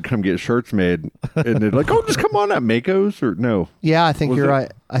worked there to come get shirts made, and they're like, "Oh, just come on at Mako's," or no, Yeah, I think Was you're it-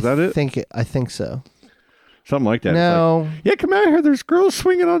 right. was that it? I think so. something like that. It's No. like, yeah, come out here. There's girls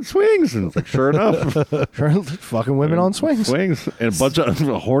swinging on swings, and it's like, sure enough, Fucking women on swings. swings, and a bunch of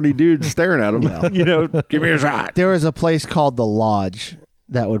horny dudes staring at them. Give me a shot. There was a place called The Lodge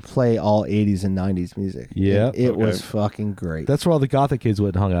that would play all 80s and 90s music. Yeah. It was fucking great. That's where all the Gothic kids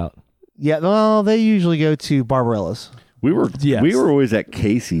went and hung out. Yeah, well, they usually go to Barbarella's. We were Yes. we were always at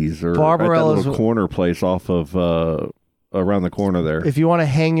Casey's or at that Barbarella's little corner place off of around the corner there. If you want to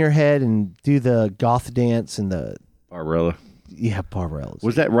hang your head and do the goth dance and the Barbarella. Yeah, Barbarella's.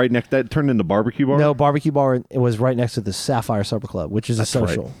 Was that right next? That turned into Barbecue Bar? No, Barbecue Bar. It was right next to the Sapphire Supper Club, which is a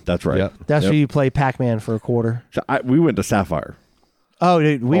social. Right. That's right. Yep. That's where you play Pac-Man for a quarter. So we went to Sapphire. Oh,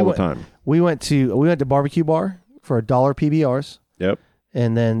 dude, all the time. We went to Barbecue Bar for $1 PBRs. Yep.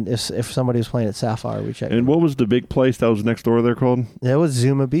 And then if somebody was playing at Sapphire, we checked. And what was the big place that was next door there called? It was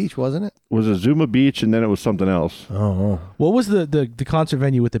Zuma Beach, wasn't it? Was it Zuma Beach, and then it was something else? Oh. What was the concert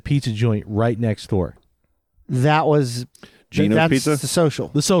venue with the pizza joint right next door? That was Gino's that's Pizza? the social.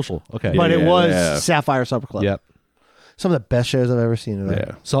 The social. Okay. But it was yeah. Sapphire Supper Club. Yep. Some of the best shows I've ever seen.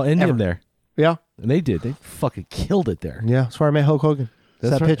 Yeah. Saw Indian Ever. there. Yeah. And they did. They fucking killed it there. Yeah. That's where I met Hulk Hogan.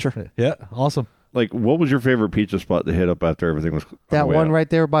 That's that right. picture. Yeah. Awesome. Like, what was your favorite pizza spot to hit up after everything was That one right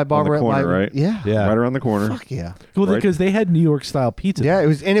there by Barbara. corner, right? Yeah. Yeah. Right around the corner. Fuck yeah. Well, Right. because they had New York style pizza. Yeah,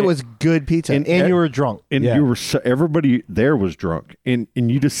 it was good pizza. And you were drunk. And Yeah. you were everybody there was drunk, and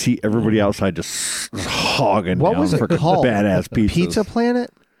you just see everybody outside just hogging. What down was it freaking called? Badass pizza. Pizza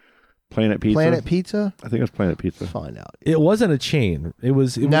Planet? Planet Pizza. Planet Pizza? I think it was Planet Pizza. Find out. It wasn't a chain. It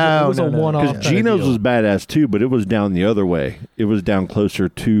was a No. one-off. Because Gino's was badass too, but it was down the other way. It was down closer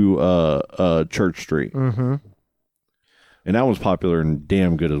to Church Street, Mm-hmm. and that was popular and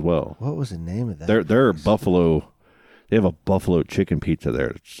damn good as well. What was the name of that? They're Buffalo. They have a buffalo chicken pizza there.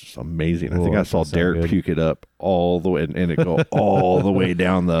 It's just amazing. I think Whoa, I saw that sounds Derek good. puke it up all the way, and it go all the way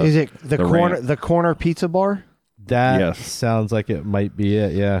down the. Is it the corner ramp. the corner pizza bar? That Yes. sounds like it might be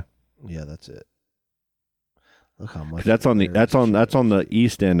it. Yeah. Yeah, that's it. Look how much. That's on the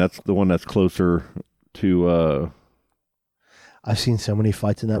east end. That's the one that's closer to I've seen so many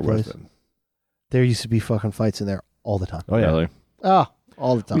fights in that west place. end. There used to be fucking fights in there all the time. Oh yeah. Really. Oh,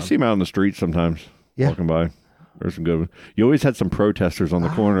 all the time. We see them out on the street sometimes. Yeah. Walking by. There's some good ones. You always had some protesters on the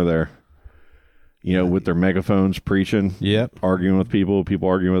corner there. You know, with their megaphones preaching, Yep. arguing with people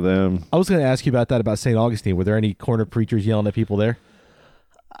arguing with them. I was going to ask you about that about St. Augustine. Were there any corner preachers yelling at people there?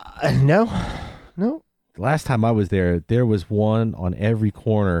 No. Last time I was there, there was one on every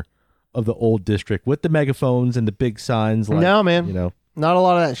corner of the old district with the megaphones and the big signs. Like, No, man. You know, Not a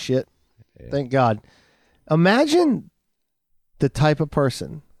lot of that shit. Thank God. Imagine the type of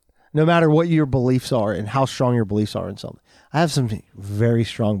person, no matter what your beliefs are and how strong your beliefs are in something. I have some very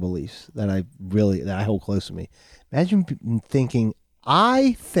strong beliefs that I hold close to me. Imagine thinking,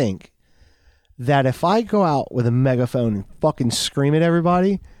 I think that if I go out with a megaphone and fucking scream at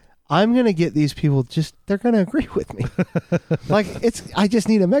everybody, I'm going to get these people they're going to agree with me. I just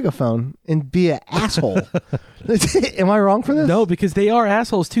need a megaphone and be an asshole. Am I wrong for this? no, because they are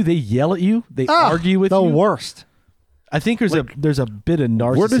assholes too. They yell at you. They argue with the you. worst. I think there's a bit of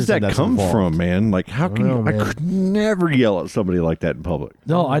narcissism. Where does that that's come involved. from, man? Like, how can know, I man. could never yell at somebody like that in public.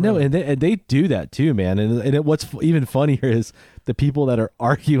 No, I know, and they do that too, man. And what's even funnier is the people that are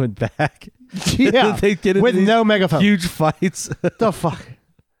arguing back. Yeah, they get into with these no megaphone. huge fights. The fuck?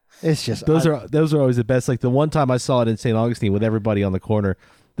 It's just Those are always the best. Like the one time I saw it in St. Augustine with everybody on the corner.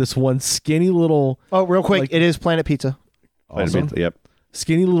 This one skinny little Oh, real quick, like- it is Planet Pizza. awesome, Yep.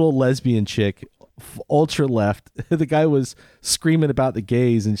 skinny little lesbian chick, ultra left. The guy was screaming about the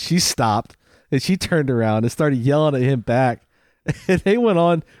gays, and she stopped and she turned around and started yelling at him back. And they went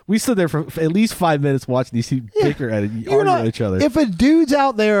on. We stood there for at least 5 minutes watching these two bicker at it, You're argue not- at each other. If a dude's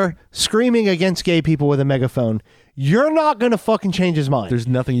out there screaming against gay people with a megaphone, you're not gonna fucking change his mind. There's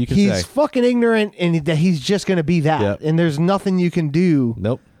nothing you can he's say. fucking ignorant, and that he's just gonna be that. Yep. And there's nothing you can do.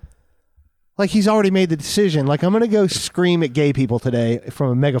 Nope. Like he's already made the decision. Like I'm gonna go scream at gay people today from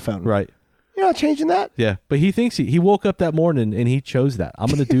a megaphone. Right. You're not changing that. Yeah. But he thinks he woke up that morning and he chose that. I'm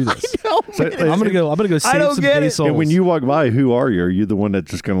going to do this. No, So- man. I'm gonna go save don't some get gay it. souls. And when you walk by, who are you? Are you the one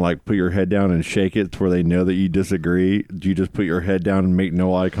that's just going to like put your head down and shake it to where they know that you disagree? Do you just put your head down and make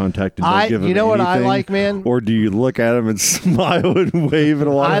no eye contact and don't give them you know what I anything? like, man? Or do you look at them and smile and wave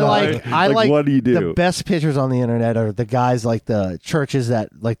and walk I by? like what do you do? The best pictures on the internet are the guys like the churches that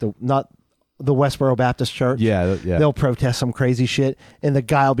like not the Westboro Baptist Church. Yeah. They'll protest some crazy shit, and the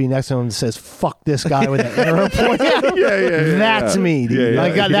guy will be next to him and says, "Fuck this guy" with an arrow pointing. yeah. That's me, dude. Yeah,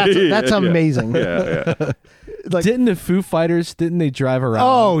 Like yeah. that's Yeah. amazing. Yeah. Like, Didn't the Foo Fighters? Didn't they drive around?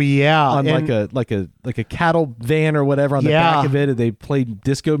 oh yeah, on and like a cattle van or whatever on the Yeah. back of it, and they played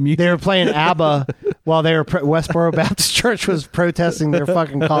disco music. they were playing ABBA while they were Westboro Baptist Church was protesting their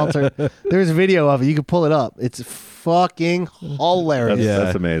fucking concert. There's a video of it. You can pull it up. It's fucking hilarious.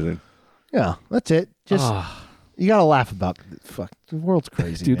 That's amazing. Yeah, that's it. Just you gotta laugh about fuck. The world's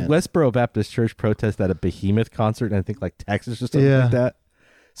crazy, Dude, man. Westboro Baptist Church protest at a Behemoth concert, and I think like Texas or something Yeah. like that.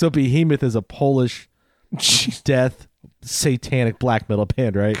 So Behemoth is a Polish death satanic black metal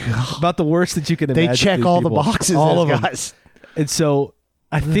band, right? About the worst that you can imagine. They check these all the people. boxes. all those of them. guys. And so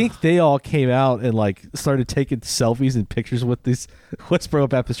I think they all came out and like started taking selfies and pictures with this Westboro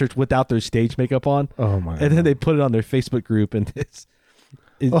Baptist Church without their stage makeup on. Oh my! And then they put it on their Facebook group, and it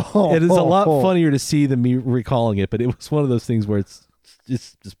is a lot funnier to see than me recalling it. But it was one of those things where it's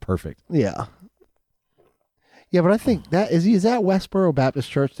just perfect. Yeah. Yeah, but I think that is that Westboro Baptist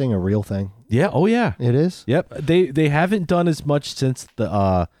Church thing a real thing? Yeah. Oh yeah. It is. Yep. They haven't done as much since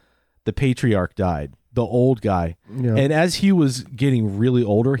the patriarch died. The old guy. Yeah. And as he was getting really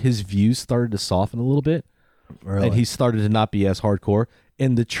older, his views started to soften a little bit. Really? And he started to not be as hardcore.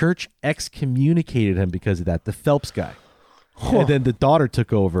 And the church excommunicated him because of that. The Phelps guy. And then the daughter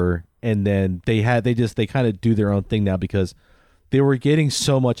took over, and then they kind of do their own thing now because they were getting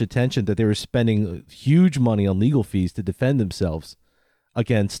so much attention that they were spending huge money on legal fees to defend themselves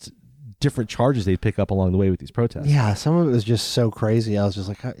against different charges they'd pick up along the way with these protests. Yeah, some of it was just so crazy. I was just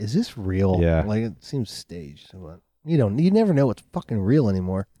like, is this real? Yeah. Like, it seems staged. But you never know what's fucking real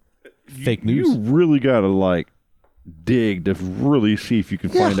anymore. Fake news. You really gotta like dig to really see if you can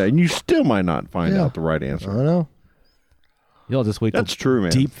find out, and you still might not find out the right I answer. don't know. You'll just wait. That's true,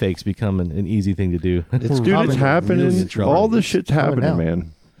 man. Deep fakes become an easy thing to do. It's Dude, it's happening. really in trouble. All this shit's coming happening, out.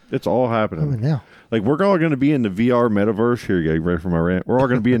 man. It's all happening. Coming now. Like, we're all going to be in the VR metaverse. Here you go. You ready for my rant? We're all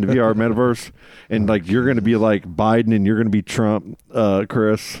going to be in the VR metaverse, and like you're going to be like Biden, and you're going to be Trump,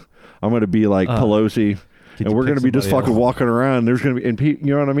 Chris. I'm going to be like Pelosi, and you we're pick going to be just somebody fucking else. walking around. There's going to be, and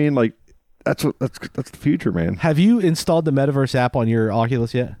you know what I mean? Like, that's the future, man. Have you installed the Metaverse app on your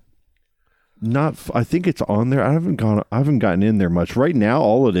Oculus yet? I think it's on there. I haven't gotten in there much. Right now,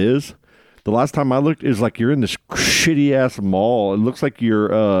 all it is, the last time I looked, is like you're in this shitty ass mall. It looks like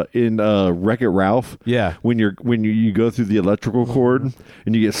you're in Wreck-It Ralph. Yeah. When you go through the electrical cord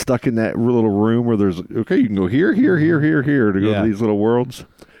and you get stuck in that little room where there's you can go here to go to these little worlds.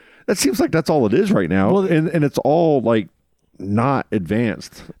 That seems like that's all it is right now. Well, and it's all like not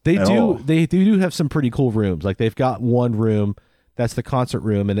advanced. They at do. all. They do have some pretty cool rooms. Like they've got one room that's the concert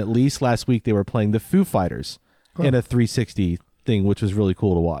room, and at least last week they were playing the Foo Fighters in a 360 thing, which was really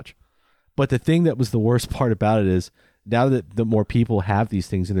cool to watch. But the thing that was the worst part about it is now that the more people have these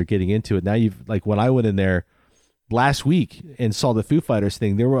things and they're getting into it, now you've like when I went in there last week and saw the Foo Fighters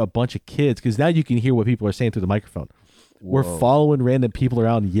thing, there were a bunch of kids because now you can hear what people are saying through the microphone. We're following random people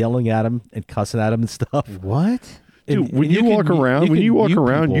around, yelling at them and cussing at them and stuff. What? Dude, when you walk around,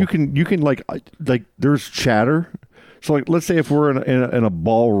 you can like there's chatter. So like, let's say if we're in a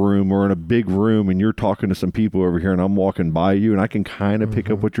ballroom or in a big room and you're talking to some people over here and I'm walking by you and I can kind of pick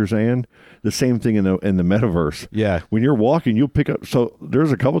up what you're saying. The same thing in the metaverse. Yeah. When you're walking, you'll pick up. So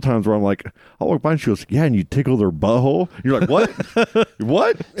there's a couple times where I'm like, I'll walk by and she goes, yeah, and you tickle their butthole. You're like, what?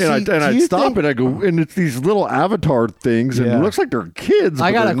 What? And I stop and I go, and it's these little avatar things and it looks like they're kids. I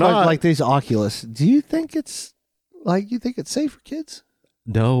but got they're a question not. like these Oculus. Do you think it's safe for kids?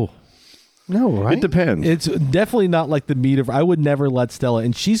 No. No, right? It depends. It's definitely not like the meat of. I would never let Stella,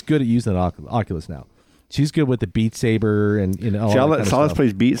 and she's good at using an Oculus now. She's good with the Beat Saber and all See, I'll that let kind of Silas stuff.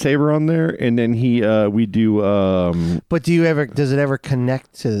 plays Beat Saber on there, and then we do. But does it ever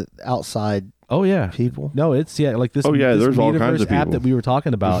connect to outside Oh yeah, people? No, it's like this. Oh, yeah, this there's all Metaverse kinds of app people. that we were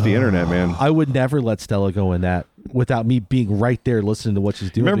talking about. It's the internet, man. I would never let Stella go in that without me being right there listening to what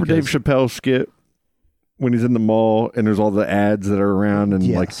she's doing. Remember Dave because- Chappelle's skit when he's in the mall and there's all the ads that are around and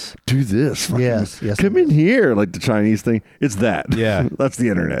Yes. like, do this. fucking- Yes, Come in here, like the Chinese thing. It's that. Yeah. That's the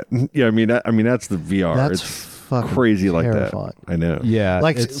internet. Yeah, I mean, that's the VR. That's it's fucking crazy like terrifying. that. I know. Yeah,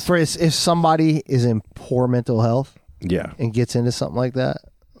 Like it's- if somebody is in poor mental health Yeah. and gets into something like that,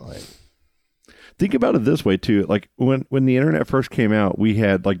 like Think about it this way too. Like when the internet first came out, we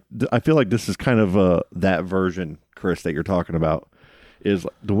had like I feel like this is kind of that version, Chris, that you're talking about. Is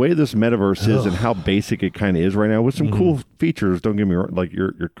the way this metaverse is and how basic it kind of is right now with some cool features. Don't get me wrong. Like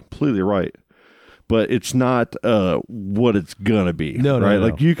you're completely right, but it's not what it's gonna be. No, right? no.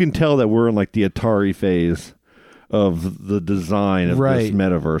 Like you can tell that we're in like the Atari phase of the design of this Right.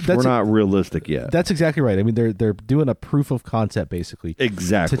 metaverse. That's we're not realistic yet. That's exactly right. I mean, they're doing a proof of concept basically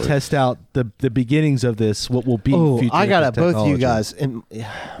exactly to test out the beginnings of this. What will be? oh, future I got both you technology. guys, and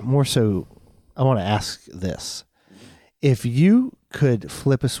more so, I want to ask this: if you could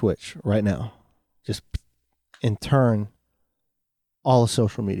flip a switch right now, just and turn all of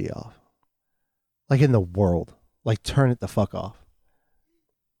social media off, like in the world, like turn it the fuck off,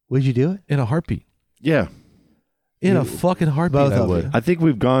 would you do it? in a heartbeat. yeah. In a fucking heartbeat, Both I of would. you. I think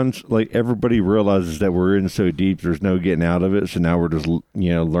we've gone like everybody realizes that we're in so deep. There's no getting out of it. So now we're just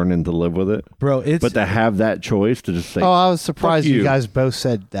learning to live with it. Bro, it's But to have that choice to just say, Oh, I was surprised Fuck you you. guys both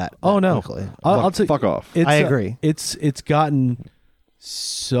said that. Oh, no. quickly. I'll tell you- fuck off. It's, I agree. It's gotten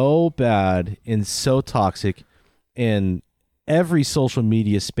so bad and so toxic, and every social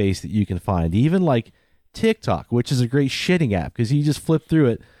media space that you can find, even like TikTok, which is a great shitting app because you just flip through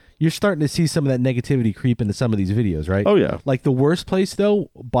it. You're starting to see some of that negativity creep into some of these videos, right? Oh, yeah. Like the worst place, though,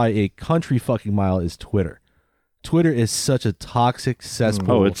 by a country fucking mile is Twitter. Twitter is such a toxic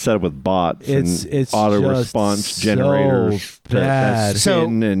cesspool. Oh, it's set up with bots It's and auto just response so generators that bad.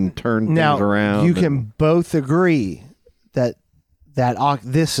 spin and turn Now things around. you can both agree that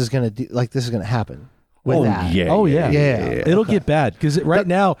this is going to happen with that. Yeah, Oh, yeah. Yeah. It'll get bad because right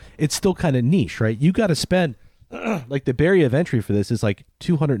now it's still kind of niche, right? You got to spend like the barrier of entry for this is like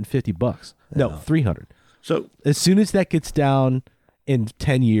 $250. No, $300. So As soon as that gets down in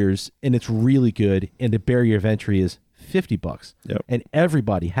 10 years and it's really good and the barrier of entry is $50 Yep. and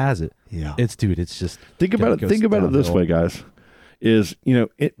everybody has it. Yeah. It's just think about it. Think about it this way, guys. Is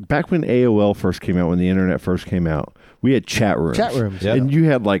back when AOL first came out, when the internet first came out, we had chat rooms. Chat rooms, yeah. And you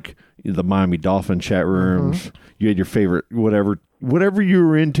had like the Miami Dolphin chat rooms. You had your favorite whatever you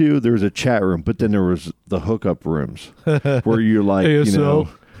were into. There was a chat room, but then there was the hookup rooms where you're like, ASL.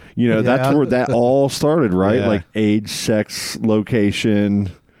 that's where that all started, right? Yeah. Like age, sex,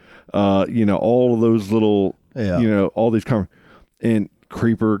 location, all of those little, all these and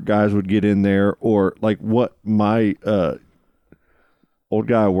creeper guys would get in there, or like what my old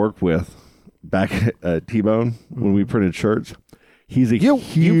guy I worked with back at T-Bone when we printed shirts. He's a You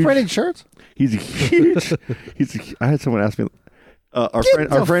huge, printed shirts? He's a huge. I had someone ask me. Our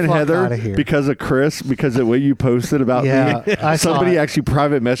the friend fuck Heather, outta here. because of Chris, because of what you posted about Yeah, me, I saw somebody it. actually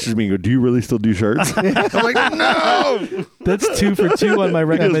private messaged me and go, "Do you really still do shirts?" I'm like, "No." That's 2 for 2 on my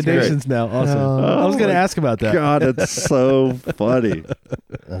recommendations now. Awesome. I was going to ask about that. God, that's so funny.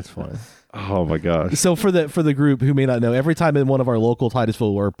 That's funny. Oh my gosh. So for the group who may not know, every time in one of our local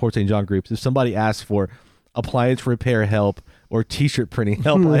Titusville or Port St. John groups, if somebody asks for appliance repair help or T-shirt printing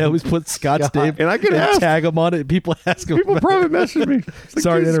help, I always put Scott's name And I get asked. tag him on it. People ask him. People about private message me. It's like,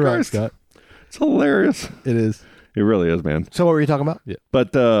 Sorry to Jesus interrupt, Christ. Scott. It's hilarious. It is. It really is, man. So what were you talking about?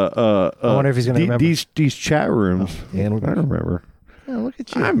 But I wonder if he's gonna remember. these chat rooms. and I remember. Oh, look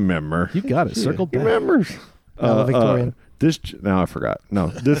at you. I remember. You got it. Circle He back. remembers. Victorian. Now I forgot. No,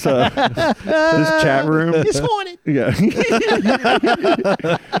 this chat room. It's haunted. Yeah.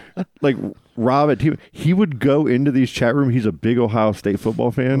 Like Rob at TV, he would go into these chat rooms. He's a big Ohio State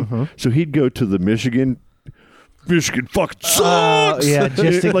football fan. So he'd go to the Michigan fucking sucks. Yeah,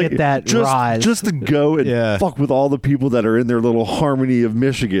 just to get that rise. Just to go and Yeah. fuck with all the people that are in their little harmony of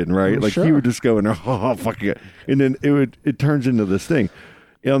Michigan, right? Like he sure. would just go in there, oh fuck it. And then it turns into this thing.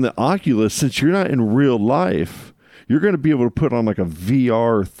 And on the Oculus, since you're not in real life, you're going to be able to put on like a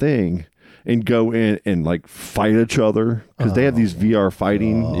VR thing and go in and like fight each other because they have these VR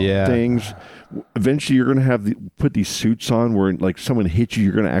fighting Yeah. things. Eventually, you're going to have put these suits on where like someone hits you,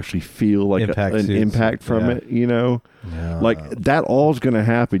 you're going to actually feel like Impact an suits. impact from Yeah. it. Like that all's going to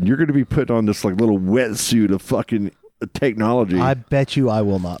happen. You're going to be put on this like little wetsuit of fucking technology. I bet you I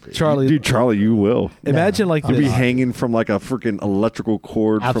will not be. Charlie, Dude, Charlie, you will. imagine like You'll be this. hanging from like a freaking electrical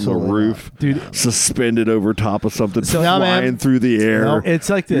cord Absolutely from the roof, Dude. suspended over top of something, So- No, man. flying through the air. No, it's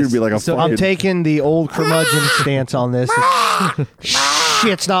like You're this. gonna be like a So- fucking. I'm taking the old curmudgeon stance on this.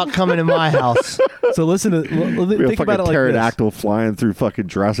 Shit's not coming in my house. So listen to be a think fucking about it like this. pterodactyl flying through fucking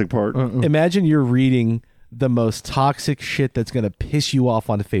Jurassic Park. Imagine you're reading the most toxic shit that's going to piss you off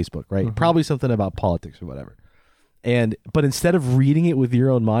on Facebook, right? Probably something about politics or whatever. But instead of reading it with your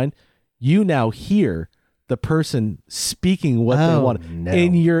own mind, you now hear the person speaking what they Oh, want no.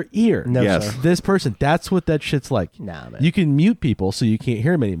 in your ear. No, Yes. sir. This person, that's what that shit's like. Nah, man. You can mute people so you can't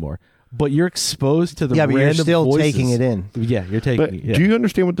hear them anymore, but you're exposed to the Yeah, but random you're still voices. taking it in. Yeah, you're taking But it. Yeah. do you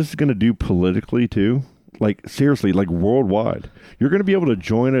understand what this is going to do politically too? Like seriously, like worldwide, you're going to be able to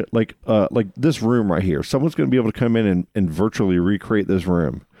join it. Like this room right here. Someone's going to be able to come in and virtually recreate this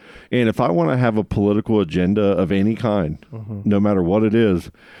room. And if I want to have a political agenda of any kind, no matter what it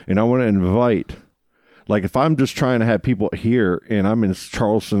is, and I want to invite, like if I'm just trying to have people here and I'm in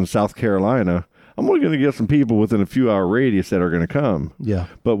Charleston, South Carolina, I'm only going to get some people within a few hour radius that are going to come. Yeah.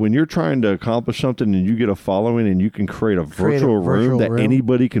 But when you're trying to accomplish something and you get a following and you can create a virtual room that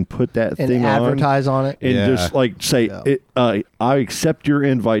anybody can put that And thing advertise on it. and Yeah. just like say, I accept your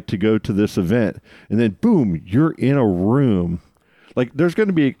invite to go to this event, and then boom, you're in a room. Like there's going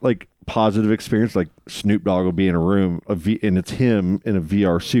to be like positive experience, like Snoop Dogg will be in a room and it's him in a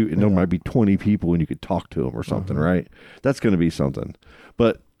VR suit, and there might be 20 people and you could talk to him or something, right? That's going to be something.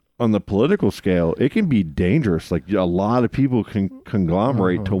 But on the political scale, it can be dangerous. Like a lot of people can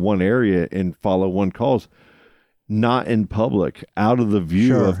conglomerate to one area and follow one cause, not in public, out of the view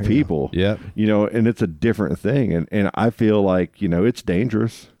Sure, of yeah. people. Yep. And it's a different thing. And I feel like, it's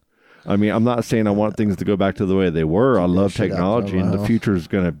dangerous. I mean, I'm not saying I want things to go back to the way they were. I love shit out technology, of and the my future is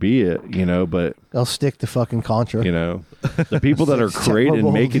going to be it, but, They'll stick to fucking Contra. the people that are It's creating,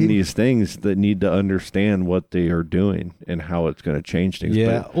 terrible, making dude. these things that need to understand what they are doing and how it's going to change things.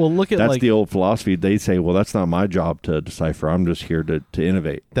 Yeah. But Well, look at that's like the old philosophy. They say, well, that's not my job to decipher. I'm just here to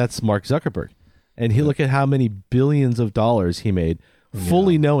innovate. that's Mark Zuckerberg, and he look at how many billions of dollars he made,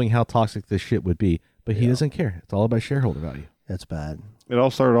 fully knowing how toxic this shit would be, but he doesn't care. It's all about shareholder value. That's bad. It all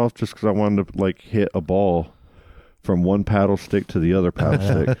started off just because I wanted to like hit a ball from one paddle stick to the other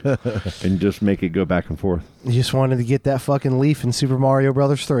paddle stick and just make it go back and forth. You just wanted to get that fucking leaf in Super Mario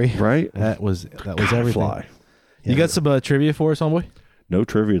Brothers 3. Right? That was everything. Fly. You got some trivia for us, homeboy? No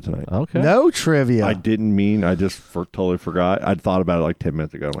trivia tonight. Okay. No trivia. I didn't mean. I just totally forgot. I'd thought about it like 10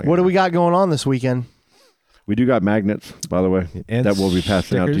 minutes ago. I'm like, What do we got going on this weekend? We do got magnets, by the way, And that we'll be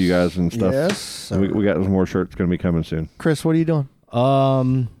passing out to you stickers. guys and stuff. Yes. And we got some more shirts going to be coming soon. Chris, what are you doing?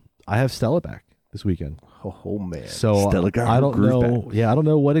 I have Stella back this weekend. Oh man. So Stella got I her don't groove know. back. Yeah, I don't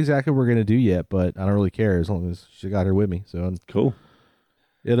know what exactly we're gonna do yet, but I don't really care as long as she got her with me. So Cool.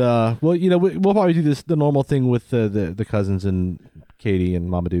 it well, we'll probably do the normal thing with the cousins and Katie and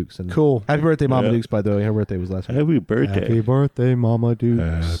Mama Dukes and Cool. Happy birthday, Mama Yeah. Dukes! By the way, her birthday was last week. Happy birthday. birthday, Mama Dude.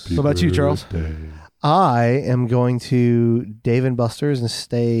 What about you, Charles? I am going to Dave & Buster's and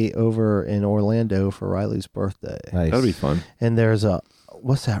stay over in Orlando for Riley's birthday. Nice. That'll be fun. And there's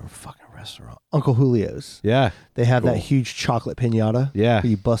what's that fucking restaurant? Uncle Julio's. Yeah, They have that Cool. huge chocolate pinata. Yeah.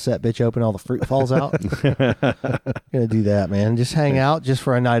 You bust that bitch open, all the fruit falls out. Gonna do that, man. Just hang out just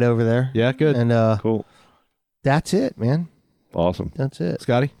for a night over there. yeah, good. And Cool. that's it, man. Awesome. That's it.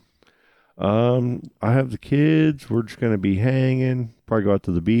 Scotty, I have the kids. We're just going to be hanging. Probably go out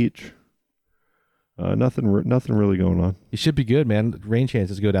to the beach. Nothing really going on. you should be good, man. Rain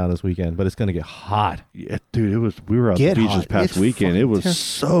chances go down this weekend, but it's gonna get hot. Yeah, dude, we were out Get at the beach hot. this past It's weekend. It fucking was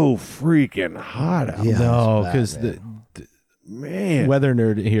terrible. so freaking hot out. Yeah, No, it's because bad, the Man. weather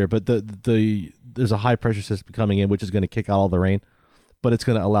nerd here, but the there's a high pressure system coming in, which is going to kick out all the rain, but it's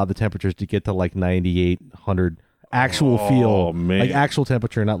going to allow the temperatures to get to like 98, 100 actual feel, man. like actual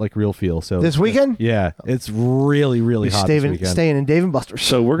temperature, not like real feel. So This weekend? yeah, it's really You're hot this staying, weekend. staying in Dave & Buster's.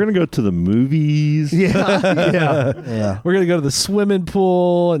 So we're going to go to the movies. Yeah. We're gonna go to the swimming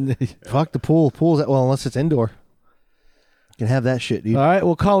pool and Fuck the pool. Pool's well, unless it's indoor. You can have that shit, dude. all right.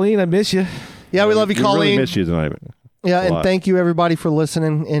 Well, Colleen, I miss you. Yeah, we love you, We Colleen. really miss you tonight. Yeah, a and lot. thank you everybody for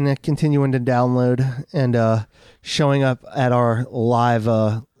listening and continuing to download and showing up at our live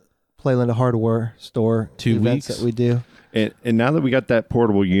Playland Hardware store 2 events weeks. that we do. And now that we got that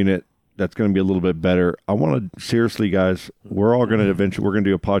portable unit, that's going to be a little bit better. I want to seriously, guys. We're all going to eventually. We're going to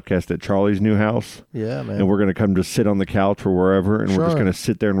do a podcast at Charlie's new house, Yeah, man. and we're going to come just sit on the couch or wherever, and we're just Sure. going to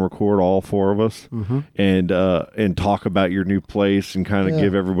sit there and record all four of us, and talk about your new place and kind of Yeah.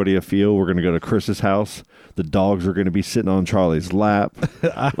 give everybody a feel. We're going to go to Chris's house. The dogs are going to be sitting on Charlie's lap.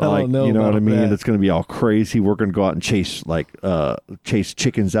 I don't know. You know what I about mean? that. It's going to be all crazy. We're going to go out and chase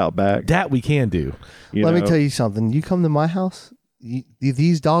chickens out back. That we can do. Let me tell you something. You come to my house,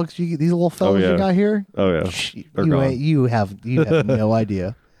 these dogs, these little fellas yeah. you got here, Oh yeah, they're gone. you have no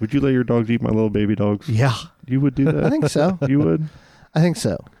idea. Would you let your dogs eat my little baby dogs? Yeah, You would do that? I think so. You would? I think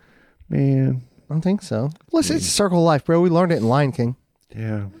so. Man. I think so. Listen, it's Circle of Life, bro. We learned it in Lion King.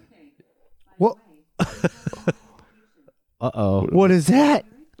 Yeah. What? Uh-oh. What is that?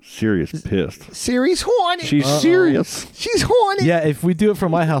 Serious pissed. Siri's horny. She's serious. She's horny. Yeah, if we do it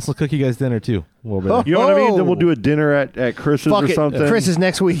from my house, I'll cook you guys dinner too. A little bit. You know what I mean? Then Oh. we'll do a dinner at Chris's Fuck or it. something. Chris is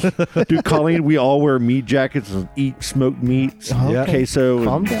next week. Dude, Colleen, we all wear meat jackets and eat smoked meats, Yeah. queso. And,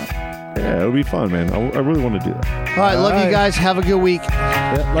 Calm down. yeah, it'll be fun, man. I really want to do that. All right, love All you right. guys. Have a good week.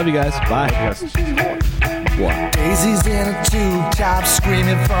 Yeah, love you guys. Bye. Daisy's in a tube top,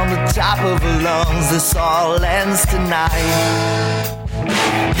 screaming from the top of her lungs. This all ends tonight.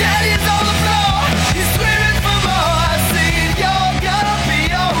 Daddy's on the floor, he's screaming for more. Saying you're gonna be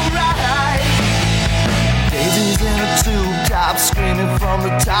alright. Daisy's in a tube top, screaming from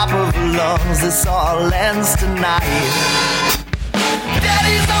the top of her lungs. This all ends tonight.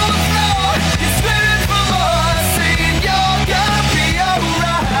 Daddy's on the floor, he's screaming for more. Saying you're gonna be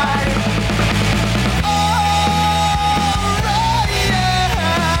alright.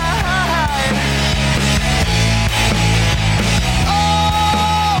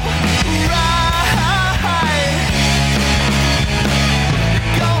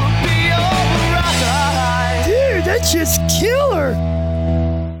 Dude, that shit's killer.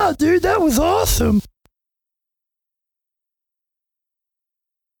 Oh, dude, that was awesome.